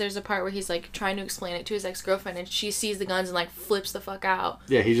 Because there's a part where he's, trying to explain it to his ex-girlfriend, and she sees the guns and, flips the fuck out.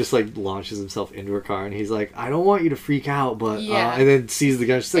 Yeah, he just, launches himself into her car, and he's like, I don't want you to freak out, but... Yeah. And then sees the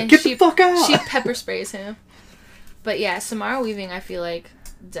gun, she's like, And get the fuck out! She pepper sprays him. But, yeah, Samara Weaving, I feel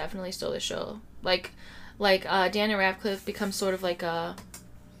definitely stole the show. Daniel Radcliffe becomes sort of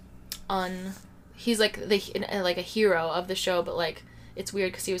he's a hero of the show, but it's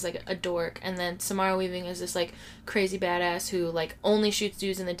weird because he was like a dork, and then Samara Weaving is this like crazy badass who like only shoots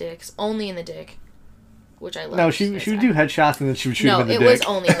dudes in the dicks, only in the dick, which I love. No, she would do headshots and then she would shoot him in the dick. No, it was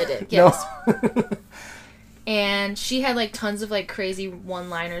only in the dick. Yes. No. And she had like tons of like crazy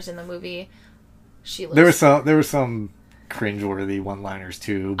one-liners in the movie. There were some cringeworthy one-liners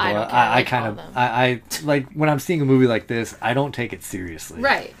too, but I like when I'm seeing a movie like this, I don't take it seriously.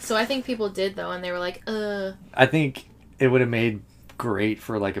 Right. So I think people did though, and they were like, I think it would have made great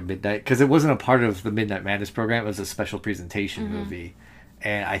for like a midnight, because it wasn't a part of the Midnight Madness program. It was a special presentation movie,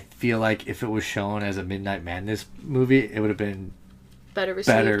 and I feel like if it was shown as a Midnight Madness movie, it would have been better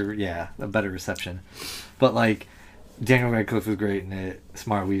received. A better reception. But like, Daniel Radcliffe was great in it.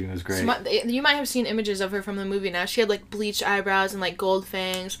 Samara Weaving was great. You might have seen images of her from the movie now. She had like bleached eyebrows and like gold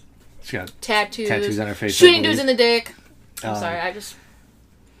fangs. She got tattoos on her face. Shooting dudes in the dick. I'm sorry,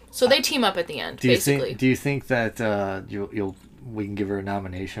 So they team up at the end, basically. Do you think that we can give her a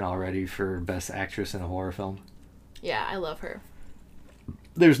nomination already for Best Actress in a Horror Film? Yeah, I love her.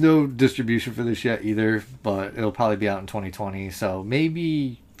 There's no distribution for this yet either, but it'll probably be out in 2020. So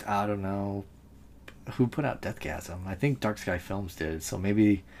maybe, I don't know, who put out Deathgasm? I think Dark Sky Films did. So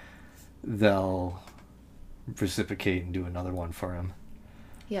maybe they'll reciprocate and do another one for him.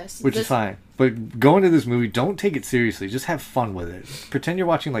 Yes. Which is fine. But go into this movie, don't take it seriously. Just have fun with it. Pretend you're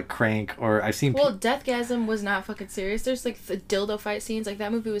watching like Crank, or I've seen... Well, Deathgasm was not fucking serious. There's like the dildo fight scenes. Like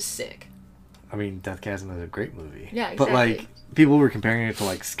that movie was sick. I mean, Deathgasm is a great movie. Yeah, exactly. But like, people were comparing it to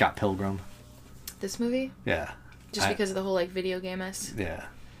like Scott Pilgrim. This movie? Yeah. Just because of the whole like video game-esque? Yeah.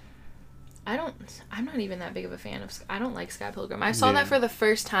 I'm not even that big of a fan of... I don't like Scott Pilgrim. I saw that for the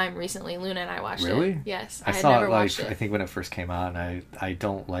first time recently. Luna and I watched it. Really? Yes. I saw it like, I think when it first came out, and I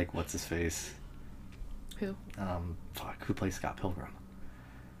don't like what's-his-face. Who? Who plays Scott Pilgrim?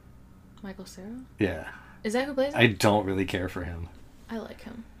 Michael Cera? Yeah. Is that who plays him? I don't really care for him. I like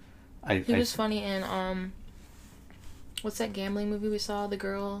him. He was funny in, what's that gambling movie we saw?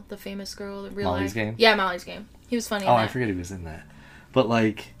 The famous girl, the real Molly's life? Game? Yeah, Molly's Game. He was funny in that. I forget he was in that. But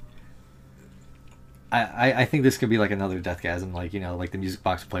like... I think this could be like another Deathgasm, like, you know, like the music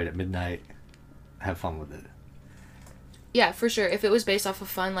box played at midnight. Have fun with it. Yeah, for sure. If it was based off of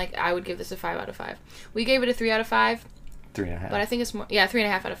fun, like, I would give this a 5 out of 5. We gave it a 3 out of 5. 3.5. But I think it's more... Yeah,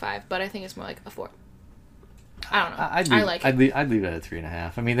 3.5 out of 5. But I think it's more like a 4. I don't know. I like it. I'd leave it at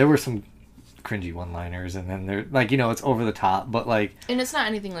 3.5. I mean, there were some cringy one-liners, and then there, like, you know, it's over the top, but like... And it's not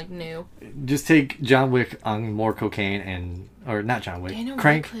anything, like, new. Just take John Wick on more cocaine or not John Wick.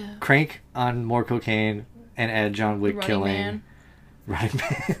 Crank on more cocaine, and add John Wick killing... Running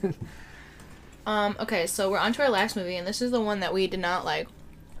Man. Okay, so we're on to our last movie, and this is the one that we did not like.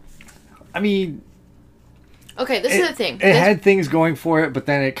 I mean... Okay, this is the thing. It had things going for it, but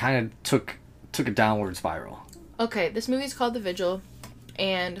then it kind of took a downward spiral. Okay, this movie's called The Vigil,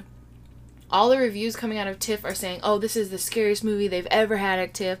 and all the reviews coming out of TIFF are saying, oh, this is the scariest movie they've ever had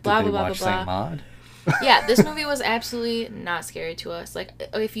at TIFF, blah, blah, blah, blah, Saint Maud? Yeah, this movie was absolutely not scary to us. Like,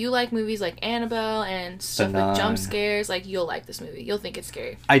 if you like movies like Annabelle and stuff with jump scares, like, you'll like this movie. You'll think it's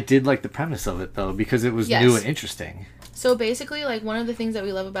scary. I did like the premise of it, though, because it was new and interesting. So, basically, like, one of the things that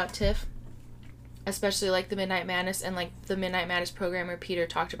we love about TIFF, especially like the Midnight Madness and like the Midnight Madness programmer Peter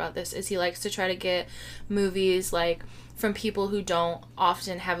talked about this, is he likes to try to get movies like from people who don't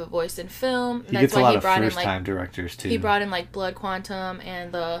often have a voice in film. He gets a lot of first-time directors too. He brought in like Blood Quantum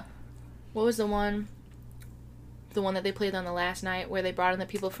and what was the one that they played on the last night where they brought in the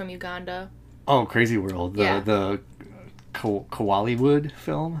people from Uganda? Oh, Crazy World, the Kowaliwood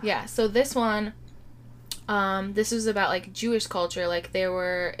film. Yeah, so this one, this is about like Jewish culture. Like there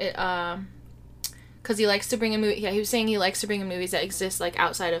were because he likes to bring in movies. Yeah, he was saying he likes to bring in movies that exist like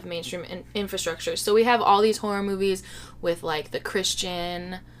outside of mainstream infrastructure. So we have all these horror movies with like the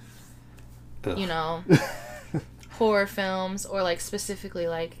Christian, you know, horror films, or like specifically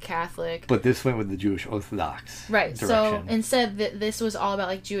like Catholic. But this went with the Jewish Orthodox direction. So instead, this was all about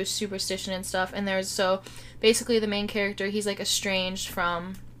like Jewish superstition and stuff. And so basically the main character, he's like estranged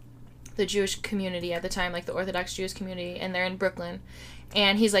from the Jewish community at the time, like the Orthodox Jewish community, and they're in Brooklyn.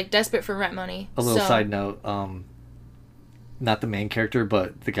 And he's, like, desperate for rent money. A little side note, not the main character,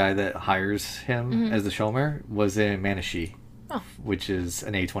 but the guy that hires him as the showmer was in Manishi, which is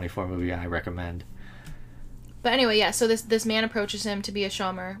an A24 movie I recommend. But anyway, yeah, so this man approaches him to be a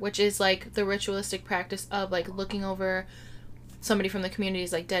showmer, which is, like, the ritualistic practice of, like, looking over somebody from the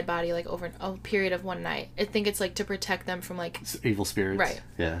community's, like, dead body, like, over a period of one night. I think it's, like, to protect them from, like... evil spirits. Right.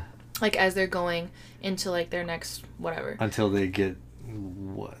 Yeah. Like, as they're going into, like, their next whatever. Until they get...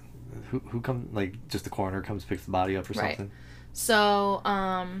 What? Who comes? Like, just the coroner comes, picks the body up or something. So,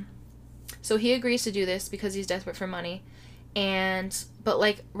 so he agrees to do this because he's desperate for money, But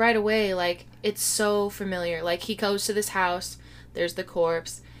like right away, like it's so familiar. Like he goes to this house, there's the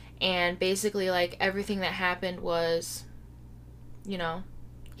corpse, and basically like everything that happened was, you know,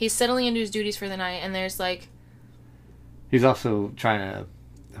 he's settling into his duties for the night, and there's like, he's also trying to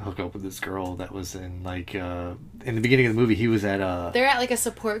hook up with this girl that was in like in the beginning of the movie. He was at they're at like a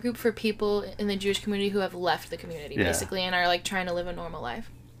support group for people in the Jewish community who have left the community, basically, and are like trying to live a normal life.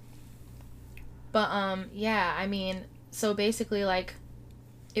 But yeah, I mean, so basically like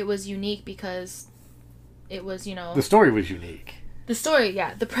it was unique because it was, you know, the story was unique. The story,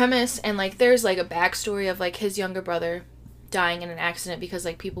 yeah, the premise, and like there's like a backstory of like his younger brother dying in an accident because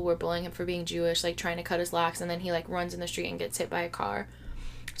like people were bullying him for being Jewish, like trying to cut his locks, and then he like runs in the street and gets hit by a car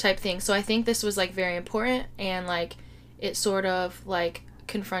type thing. So I think this was like very important, and like it sort of like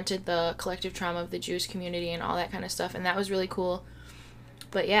confronted the collective trauma of the Jewish community and all that kind of stuff, and that was really cool.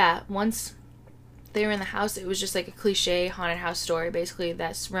 But yeah, once they were in the house, it was just like a cliche haunted house story basically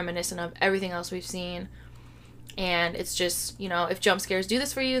that's reminiscent of everything else we've seen. And it's just, you know, if jump scares do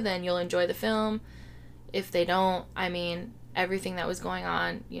this for you, then you'll enjoy the film. If they don't, I mean, everything that was going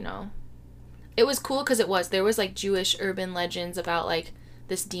on, you know, it was cool because there was like Jewish urban legends about like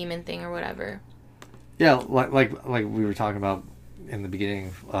this demon thing or whatever. Yeah, like we were talking about in the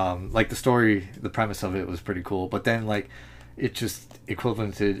beginning, like the story, the premise of it was pretty cool, but then like it just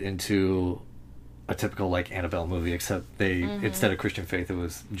equivalented into a typical like Annabelle movie, except they instead of Christian faith, it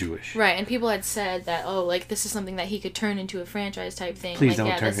was Jewish. Right, and people had said that, oh, like this is something that he could turn into a franchise type thing. Please like, don't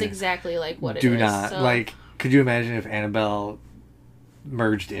yeah, turn that's it. exactly like what it Do is. not So, like. Could you imagine if Annabelle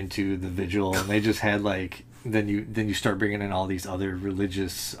merged into the Vigil and they just had like then you start bringing in all these other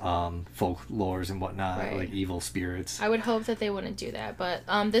religious folklores and whatnot, right, like evil spirits. I would hope that they wouldn't do that, but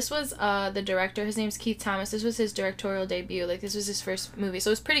this was the director. His name's Keith Thomas. This was his directorial debut. Like this was his first movie, so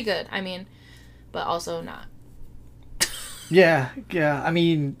it was pretty good. I mean, but also not. Yeah. I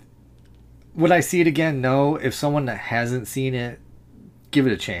mean, would I see it again? No. If someone that hasn't seen it, give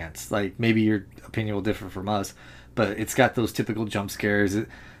it a chance. Like, maybe your opinion will differ from us, but it's got those typical jump scares.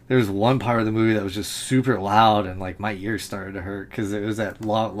 There's one part of the movie that was just super loud, and, like, my ears started to hurt because it was that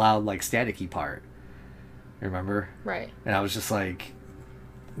loud, like, staticky part. Remember? Right. And I was just like...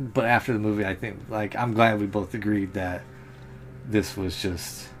 But after the movie, I think, like, I'm glad we both agreed that this was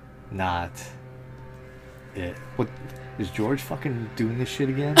just not it. What... Is George fucking doing this shit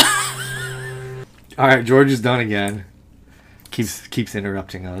again? Alright, George is done again. Keeps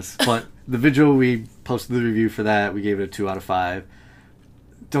interrupting us. But The Vigil, we posted the review for that. We gave it a 2 out of 5.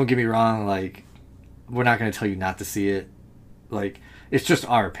 Don't get me wrong, like, we're not going to tell you not to see it. Like, it's just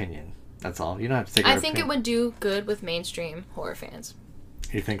our opinion. That's all. You don't have to take our I think opinion. it would do good with mainstream horror fans.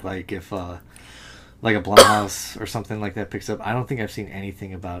 You think, like, if, like a Blumhouse or something like that picks up... I don't think I've seen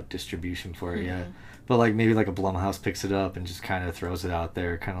anything about distribution for it yet. But, like, maybe, like, a Blumhouse picks it up and just kind of throws it out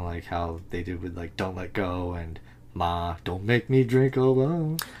there. Kind of like how they did with, like, Don't Let Go and Ma, Don't Make Me Drink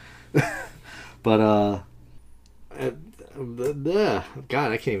Alone. But,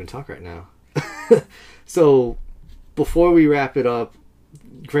 God, I can't even talk right now. So, before we wrap it up,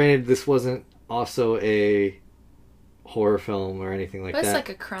 granted, this wasn't also a horror film or anything like that. But it's like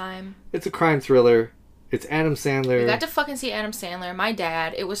a crime. It's a crime thriller. It's Adam Sandler. We got to fucking see Adam Sandler. My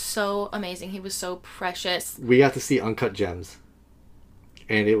dad. It was so amazing. He was so precious. We got to see Uncut Gems.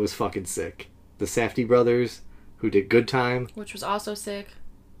 And it was fucking sick. The Safdie brothers, who did Good Time. Which was also sick.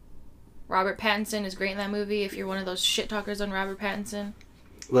 Robert Pattinson is great in that movie if you're one of those shit talkers on Robert Pattinson.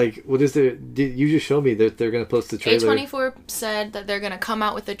 Like, what is there? You just showed me that they're going to post the trailer. A24 said that they're going to come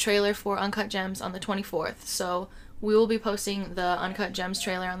out with the trailer for Uncut Gems on the 24th. So we will be posting the Uncut Gems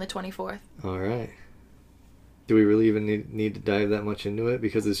trailer on the 24th. All right. Do we really even need to dive that much into it?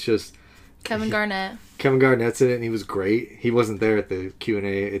 Because it's just... Kevin Garnett. Kevin Garnett's in it, and he was great. He wasn't there at the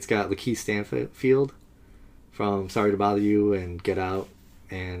Q&A. It's got Lakeith Stanfield from Sorry to Bother You and Get Out,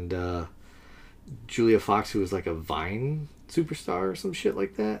 and Julia Fox, who was like a Vine superstar or some shit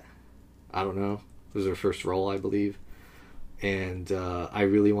like that. I don't know. It was her first role, I believe. And I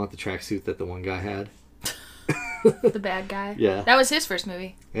really want the tracksuit that the one guy had. The bad guy. Yeah. That was his first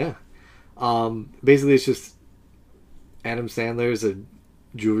movie. Yeah. Basically, it's just Adam Sandler's a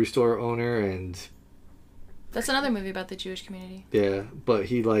jewelry store owner, and that's another movie about the Jewish community. Yeah, but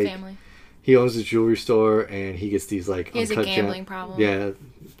he like family. He owns a jewelry store, and he gets these like he has a gambling problem. Yeah,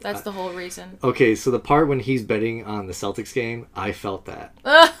 that's the whole reason. Okay, so the part when he's betting on the Celtics game, I felt that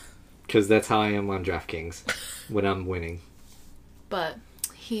because that's how I am on DraftKings when I'm winning. But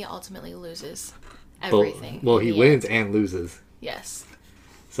he ultimately loses everything. Well, he wins and loses. Yes.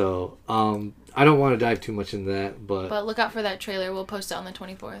 So, I don't want to dive too much into that, But look out for that trailer. We'll post it on the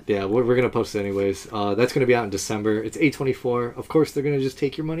 24th. yeah, we're going to post it anyways. That's going to be out in December. It's A24. Of course, they're going to just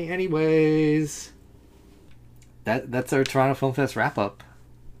take your money anyways. That's our Toronto Film Fest wrap-up.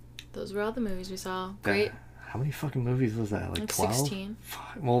 Those were all the movies we saw. Great. How many fucking movies was that? Like 12? 16.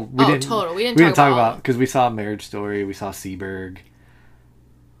 Well, we didn't. Total. We didn't talk about about because we saw Marriage Story. We saw Seaberg.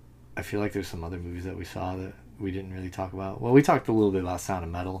 I feel like there's some other movies that we saw that we didn't really talk about. Well, we talked a little bit about Sound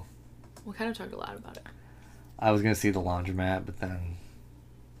of Metal. We kind of talked a lot about it. I was gonna see The Laundromat, but then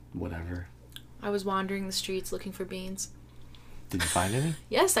whatever. I was wandering the streets looking for beans. Did you find any?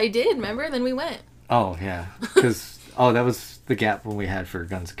 Yes, I did. Remember? Then we went. Oh yeah, because that was the gap when we had for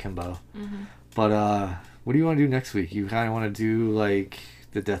Guns Akimbo. Mm-hmm. But what do you want to do next week? You kind of want to do like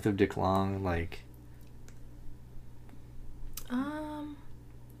the Death of Dick Long, like.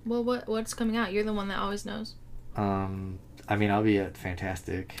 Well, what's coming out? You're the one that always knows. I mean, I'll be at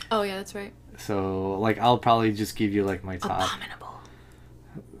Fantastic. Oh yeah, that's right. So like, I'll probably just give you like my top.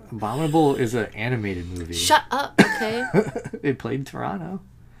 Abominable is an animated movie. Shut up, okay? It played in Toronto.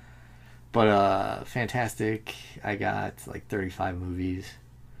 But Fantastic, I got like 35 movies.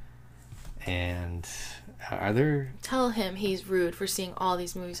 And are there... Tell him he's rude for seeing all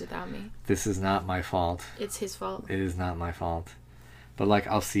these movies without me. This is not my fault. It's his fault. It is not my fault. But like,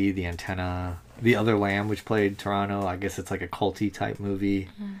 I'll see The Antenna, The Other Lamb, which played Toronto. I guess it's like a culty type movie.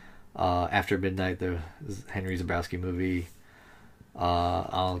 Mm-hmm. After Midnight, the Henry Zabrowski movie.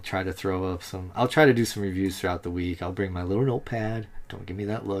 I'll try to throw up I'll try to do some reviews throughout the week. I'll bring my little notepad. Don't give me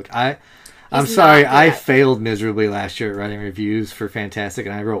that look. I'm sorry. I failed miserably last year at writing reviews for Fantastic,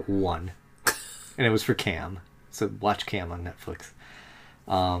 and I wrote one. And it was for Cam. So watch Cam on Netflix.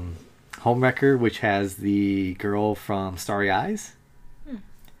 Homewrecker, which has the girl from Starry Eyes.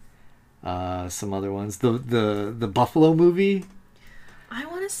 Some other ones. The Buffalo movie. I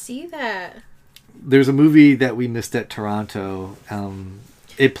want to see that. There's a movie that we missed at Toronto.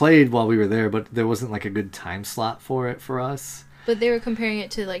 It played while we were there, but there wasn't like a good time slot for it for us. But they were comparing it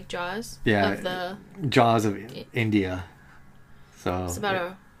to like Jaws. Yeah, Jaws of India. So it's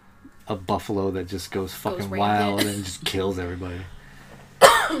about a buffalo that just goes fucking wild and just kills everybody.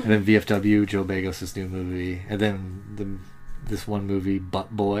 And then VFW, Joe Bagos' new movie, and then this one movie,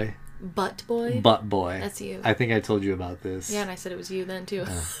 Butt Boy. Butt Boy? Butt Boy. That's you. I think I told you about this. Yeah, and I said it was you then too.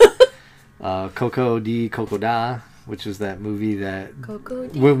 Coco di Coco Da, which was that movie that Coco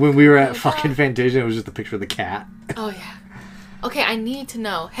di when we were at fucking Fantasia, it was just a picture of the cat. Oh yeah. Okay, I need to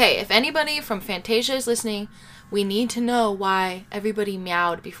know. Hey, if anybody from Fantasia is listening, we need to know why everybody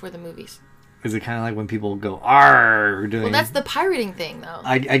meowed before the movies. Is it kind of like when people go "arr"? Well, that's the pirating thing, though.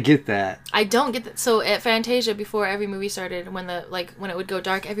 I get that. I don't get that. So at Fantasia, before every movie started, when it would go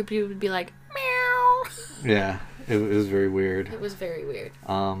dark, everybody would be like meow. Yeah, it was very weird. It was very weird.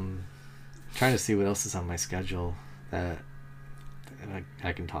 Trying to see what else is on my schedule that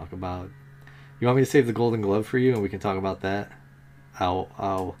I can talk about. You want me to save the Golden Glove for you, and we can talk about that?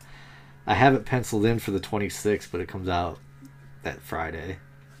 I have it penciled in for the 26th, but it comes out that Friday.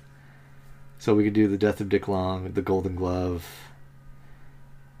 So we could do The Death of Dick Long, The Golden Glove.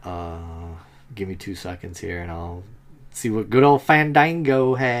 Give me 2 seconds here, and I'll see what good old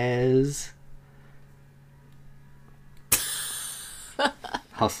Fandango has.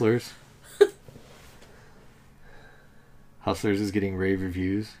 Hustlers. Hustlers is getting rave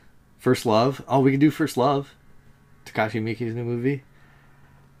reviews. First Love. Oh, we can do First Love. Takashi Miike's new movie.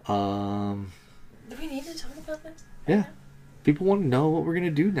 Do we need to talk about this? Yeah. People want to know what we're going to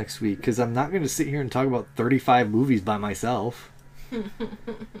do next week, because I'm not going to sit here and talk about 35 movies by myself.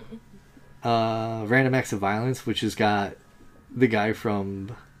 Random Acts of Violence, which has got the guy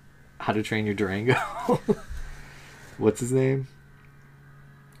from How to Train Your Durango. What's his name?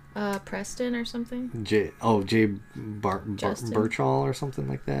 Preston or something? Jay Birchall or something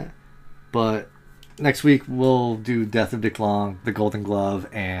like that. But next week we'll do Death of Dick Long, The Golden Glove,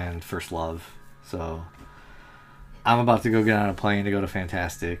 and First Love. So I'm about to go get on a plane to go to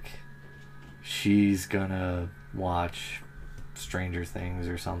Fantastic. She's gonna watch Stranger Things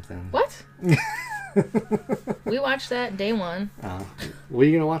or something. What? We watched that day one. What are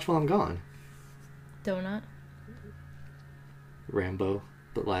you gonna watch while I'm gone? Donut. Rambo,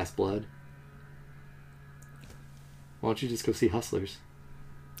 The Last Blood. Why don't you just go see Hustlers?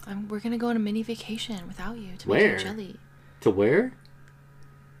 We're gonna go on a mini vacation without you to Where? make jelly. To where?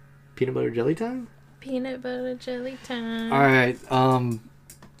 Peanut butter jelly time? Peanut butter jelly time. All right.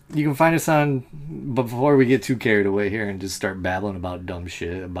 You can find us on. But before we get too carried away here and just start babbling about dumb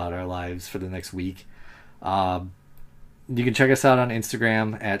shit about our lives for the next week, you can check us out on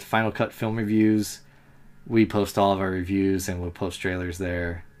Instagram at Final Cut Film Reviews. we post all of our reviews and we'll post trailers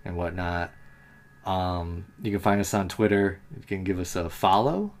there and whatnot. You can find us on Twitter. You can give us a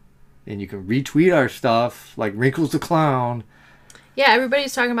follow, and you can retweet our stuff like Wrinkles the Clown. Yeah,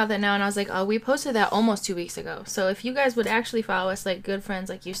 everybody's talking about that now, and I was like, oh, we posted that almost 2 weeks ago. So if you guys would actually follow us like good friends,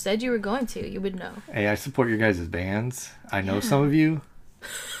 like you said you were going to, you would know. Hey, I support your guys' bands. I know some of you.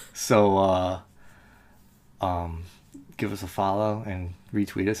 So, give us a follow and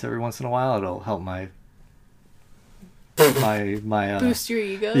retweet us every once in a while. It'll help my Boost your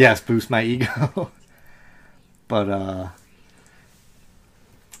ego? Yes, boost my ego. But,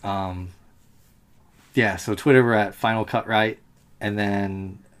 yeah, so Twitter, we're at Final Cut Right. And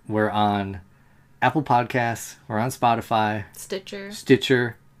then we're on Apple Podcasts. We're on Spotify. Stitcher.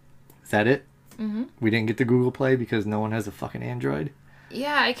 Is that it? Mm-hmm. We didn't get to Google Play because no one has a fucking Android.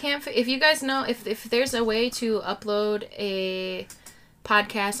 Yeah, I can't... If you guys know... If there's a way to upload a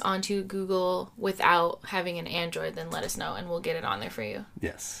podcast onto Google without having an Android, then let us know and we'll get it on there for you.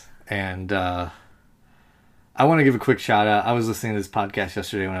 Yes. And I want to give a quick shout out. I was listening to this podcast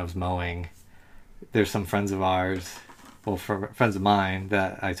yesterday when I was mowing. There's some friends of ours... Well, friends of mine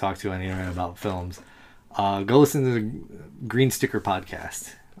that I talk to on the internet about films, go listen to the Green Sticker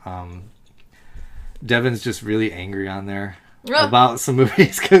podcast. Devin's just really angry on there about some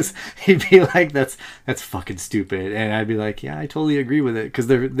movies because he'd be like, "That's fucking stupid," and I'd be like, "Yeah, I totally agree with it," because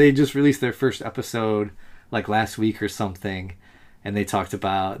they just released their first episode like last week or something, and they talked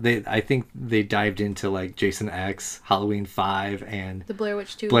about I think they dived into like Jason X, Halloween 5, and the Blair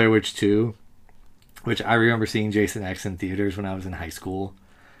Witch 2. Blair Witch 2. Which I remember seeing Jason X in theaters when I was in high school.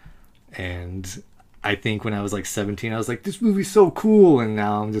 And I think when I was like 17, I was like, this movie's so cool. And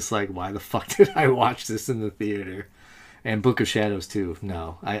now I'm just like, why the fuck did I watch this in the theater? And Book of Shadows too.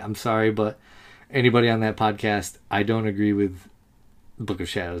 No, I'm sorry, but anybody on that podcast, I don't agree with Book of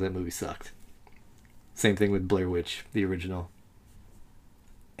Shadows. That movie sucked. Same thing with Blair Witch, the original.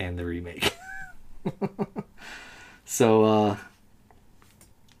 And the remake. So,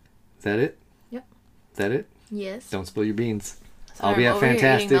 is that it? Is that it? Yes. Don't spill your beans. Sorry, I'll be at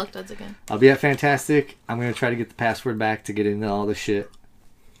Fantastic. Milk Duds again. I'll be at Fantastic. I'm going to try to get the password back to get into all this shit.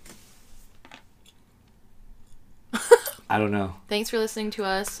 I don't know. Thanks for listening to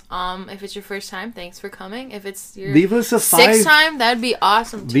us. If it's your first time, thanks for coming. If it's your leave us a sixth time, that'd be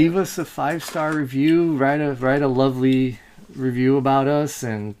awesome too. Leave us a 5-star review. Write a lovely review about us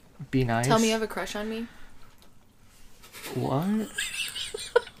and be nice. Tell me you have a crush on me. What?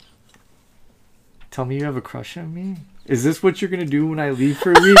 Tell me you have a crush on me? Is this what you're gonna do when I leave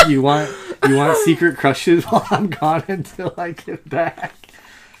for a week? You want secret crushes while I'm gone until I get back?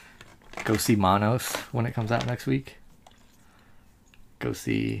 Go see Manos when it comes out next week. Go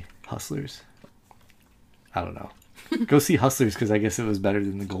see Hustlers. I don't know. Go see Hustlers because I guess it was better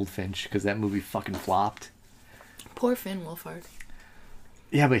than The Goldfinch because that movie fucking flopped. Poor Finn Wolfhard.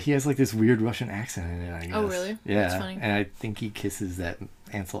 Yeah, but he has like this weird Russian accent in it, I guess. Oh, really? Yeah. That's funny. And I think he kisses that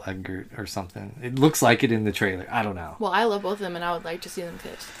Ansel Elgort or something. It looks like it in the trailer. I don't know. Well, I love both of them, and I would like to see them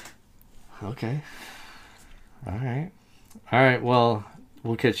kiss. Okay. All right. Well,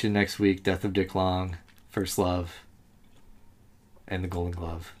 we'll catch you next week. Death of Dick Long, First Love, and The Golden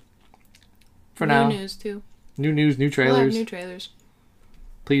Glove. For now. New news, too. New news, new trailers. We'll have new trailers.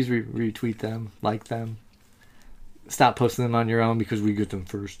 Please retweet them, like them. Stop posting them on your own because we get them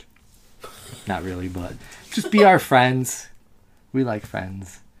first. Not really, but just be our friends. We like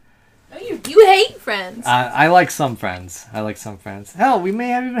friends. No, you hate friends. I like some friends. Hell, we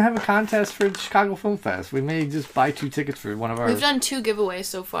may even have a contest for Chicago Film Fest. We may just buy 2 tickets for one of our... We've done 2 giveaways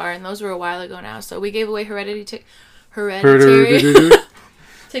so far, and those were a while ago now. So we gave away Hereditary tickets.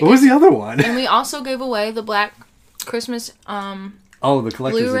 What was the other one? And we also gave away the Black Christmas... the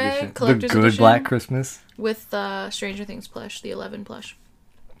collector's Blu-ray, edition. collector's The good edition. Black Christmas. With the Stranger Things plush, the 11 plush.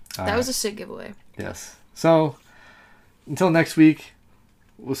 That was a sick giveaway. Yes. So, until next week,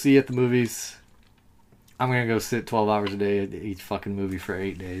 we'll see you at the movies. I'm going to go sit 12 hours a day at each fucking movie for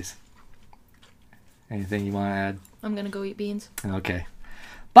 8 days. Anything you want to add? I'm going to go eat beans. Okay.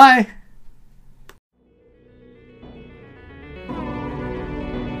 Bye!